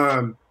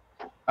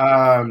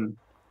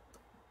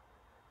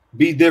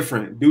 Be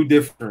different. Do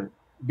different.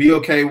 Be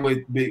okay with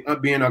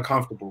being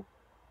uncomfortable.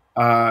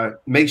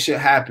 Make shit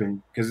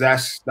happen, because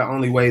that's the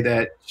only way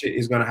that shit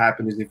is gonna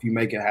happen, is if you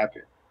make it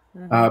happen.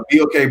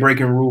 Be okay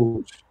breaking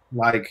rules.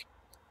 Like,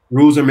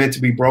 rules are meant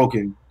to be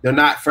broken. They're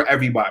not for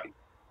everybody.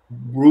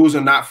 Rules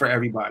are not for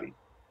everybody.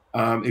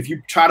 If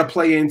you try to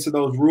play into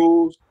those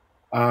rules,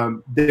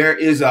 there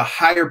is a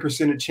higher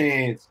percentage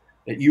chance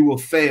that you will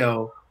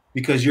fail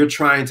because you're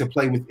trying to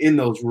play within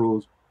those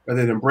rules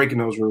rather than breaking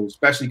those rules,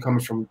 especially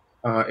coming from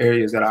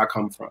areas that I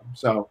come from.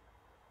 So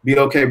be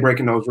okay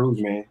breaking those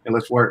rules, man, and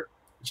let's work.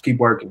 Let's keep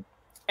working.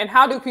 And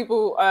how do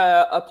people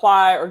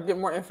apply or get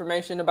more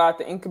information about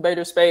the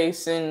incubator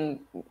space, and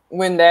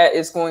when that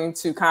is going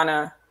to kind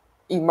of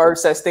emerge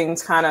as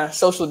things kind of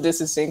social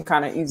distancing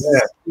kind of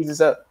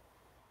eases up?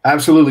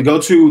 Absolutely. Go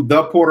to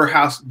the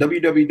Porterhouse,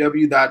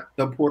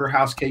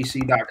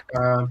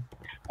 www.theporterhousekc.com.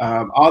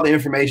 All the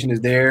information is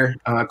there.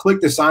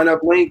 Click the sign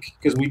up link,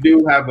 because we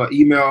do have an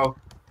email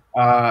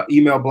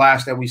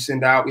blast that we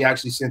send out. We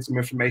actually sent some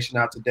information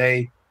out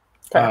today.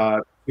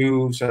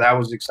 So that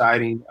was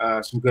exciting.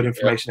 Some good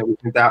information that we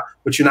sent out,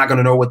 but you're not going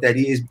to know what that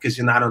is because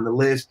you're not on the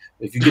list.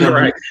 If you get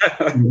on you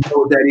know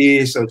what that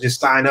is, so just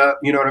sign up.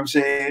 You know what I'm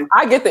saying?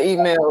 I get the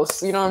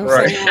emails. You know what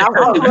I'm saying? I'm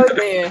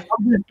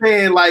just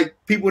saying, like,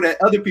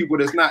 other people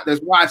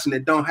that's watching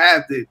that don't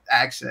have the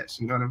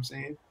access. You know what I'm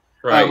saying?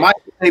 Right.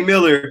 Michael J.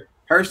 Miller,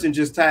 Hurston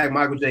just tagged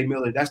Michael J.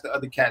 Miller. That's the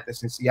other cat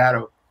that's in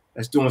Seattle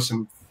that's doing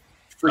some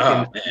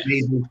freaking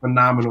amazing,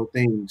 phenomenal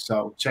things.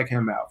 So check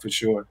him out for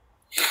sure.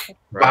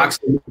 Right.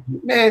 Boxing,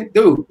 man,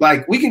 dude,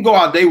 like, we can go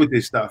all day with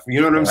this stuff.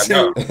 You know what I'm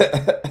saying?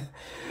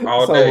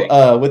 All day.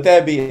 With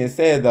that being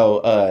said, though,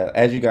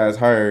 as you guys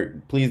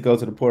heard, please go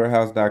to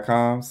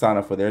theporterhouse.com, sign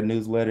up for their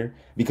newsletter,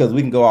 because we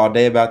can go all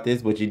day about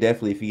this, but if you get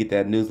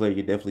that newsletter,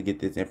 you definitely get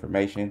this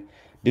information.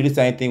 Do the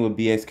same thing with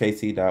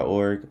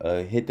bskc.org.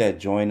 Hit that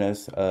join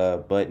us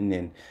button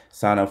and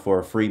sign up for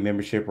a free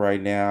membership right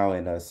now,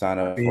 and sign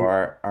up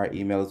for our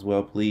email as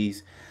well,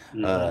 please.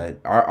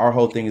 Our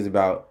whole thing is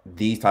about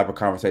these type of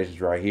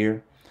conversations right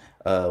here.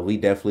 We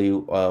definitely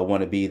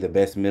want to be the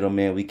best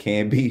middleman we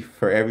can be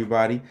for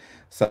everybody.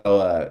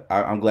 So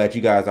I'm glad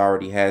you guys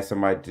already had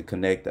somebody to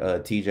connect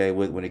TJ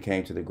with when it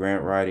came to the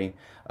grant writing.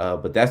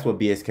 But that's what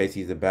BSKC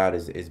is about,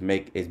 is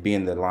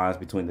being the lines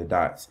between the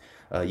dots.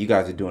 You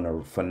guys are doing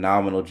a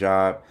phenomenal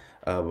job.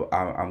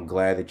 I'm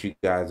glad that you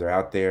guys are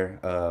out there,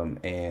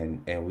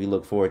 and we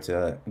look forward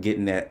to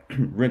getting that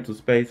rental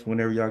space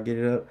whenever y'all get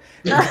it up.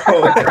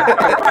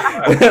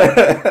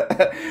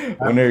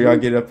 Whenever y'all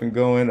get up and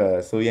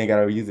going, so we ain't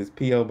gotta use this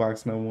PO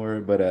box no more.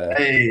 But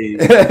hey,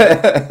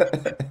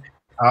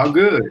 all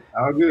good,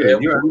 all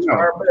good. Yeah, we try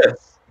our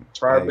best.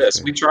 Try our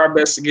best. We try our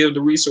best to give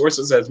the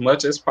resources as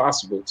much as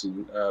possible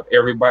to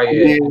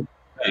everybody.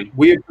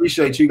 We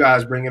appreciate you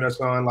guys bringing us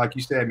on. Like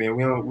you said, man,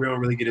 we don't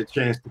really get a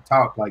chance to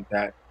talk like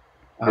that.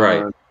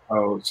 Right.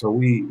 So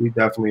we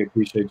definitely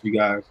appreciate you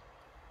guys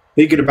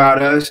thinking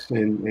about us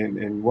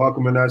and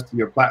welcoming us to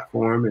your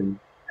platform and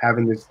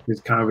having this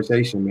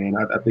conversation, man.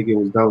 I think it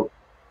was dope.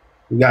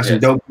 We got some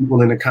dope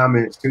people in the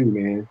comments too,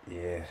 man.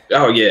 Yeah.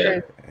 Oh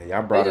yeah.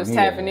 Y'all brought just me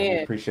tapping in.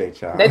 We appreciate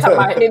y'all. They talking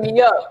about hitting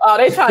me up. Oh,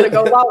 they trying to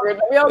go longer.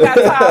 We don't got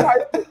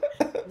time.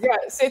 Yeah,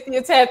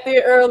 Cynthia tapped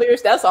in earlier.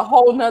 That's a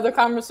whole nother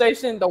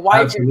conversation. The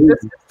wife is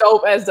just as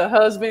dope as the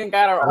husband.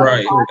 Got her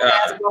own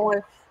podcast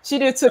going. She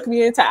just took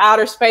me into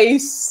outer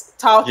space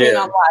talking.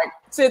 I'm like,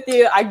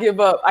 Cynthia, I give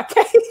up. I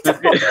can't.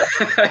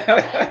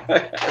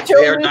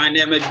 They're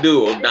dynamic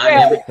duo.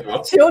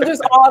 She'll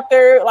just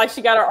author, like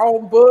she got her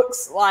own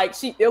books, like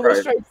she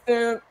illustrates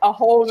them. A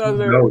whole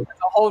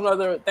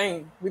nother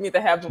thing. We need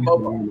to have them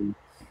both on.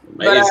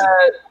 But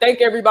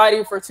thank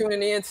everybody for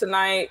tuning in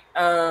tonight.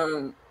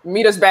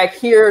 Meet us back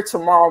here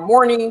tomorrow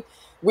morning.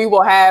 We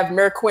will have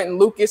Mayor Quentin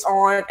Lucas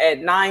on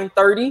at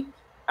 9:30.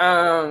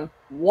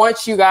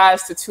 Want you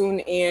guys to tune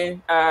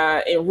in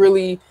and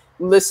really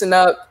listen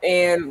up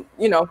and,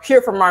 you know,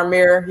 hear from our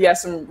mayor. He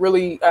has some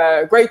really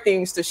great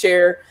things to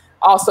share.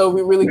 Also,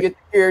 we really get to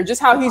hear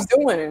just how he's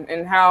doing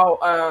and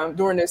how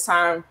during this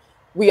time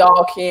we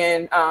all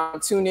can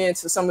tune in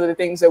to some of the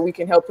things that we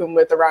can help him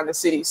with around the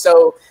city.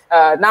 So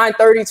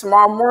 9:30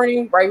 tomorrow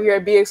morning, right here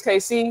at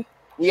BXKC.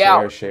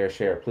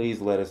 Share. Please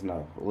let us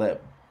know.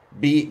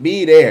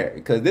 Be there,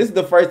 because this is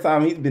the first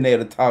time he's been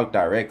able to talk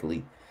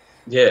directly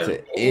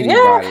to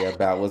anybody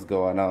about what's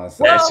going on.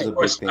 So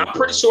I'm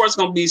pretty sure it's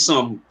gonna be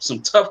some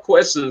tough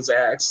questions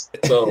asked.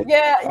 So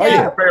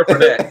prepare for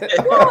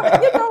that.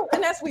 Well, you know,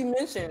 and as we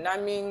mentioned, I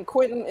mean,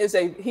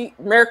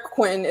 Mayor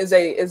Quentin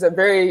is a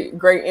very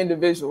great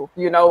individual,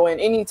 you know,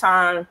 and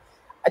anytime,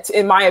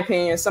 in my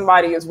opinion,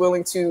 somebody is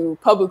willing to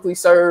publicly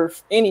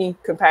serve any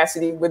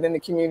capacity within the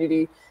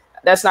community,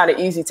 that's not an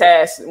easy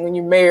task when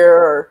you're mayor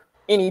or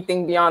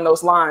anything beyond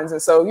those lines.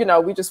 And so, you know,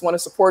 we just want to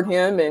support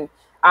him. And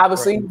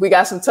obviously we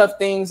got some tough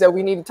things that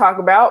we need to talk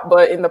about,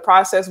 but in the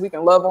process, we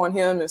can love on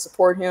him and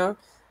support him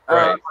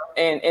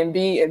and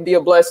be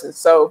a blessing.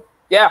 So,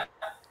 yeah,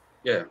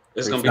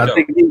 it's going to be dope. I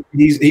think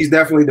he's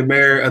definitely the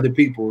mayor of the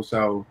people.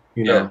 So,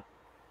 you know,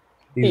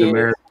 he's the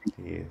mayor.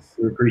 We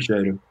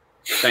appreciate him.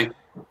 Thank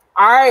you.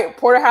 All right.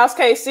 Porterhouse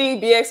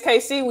KC,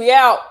 BXKC, we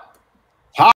out.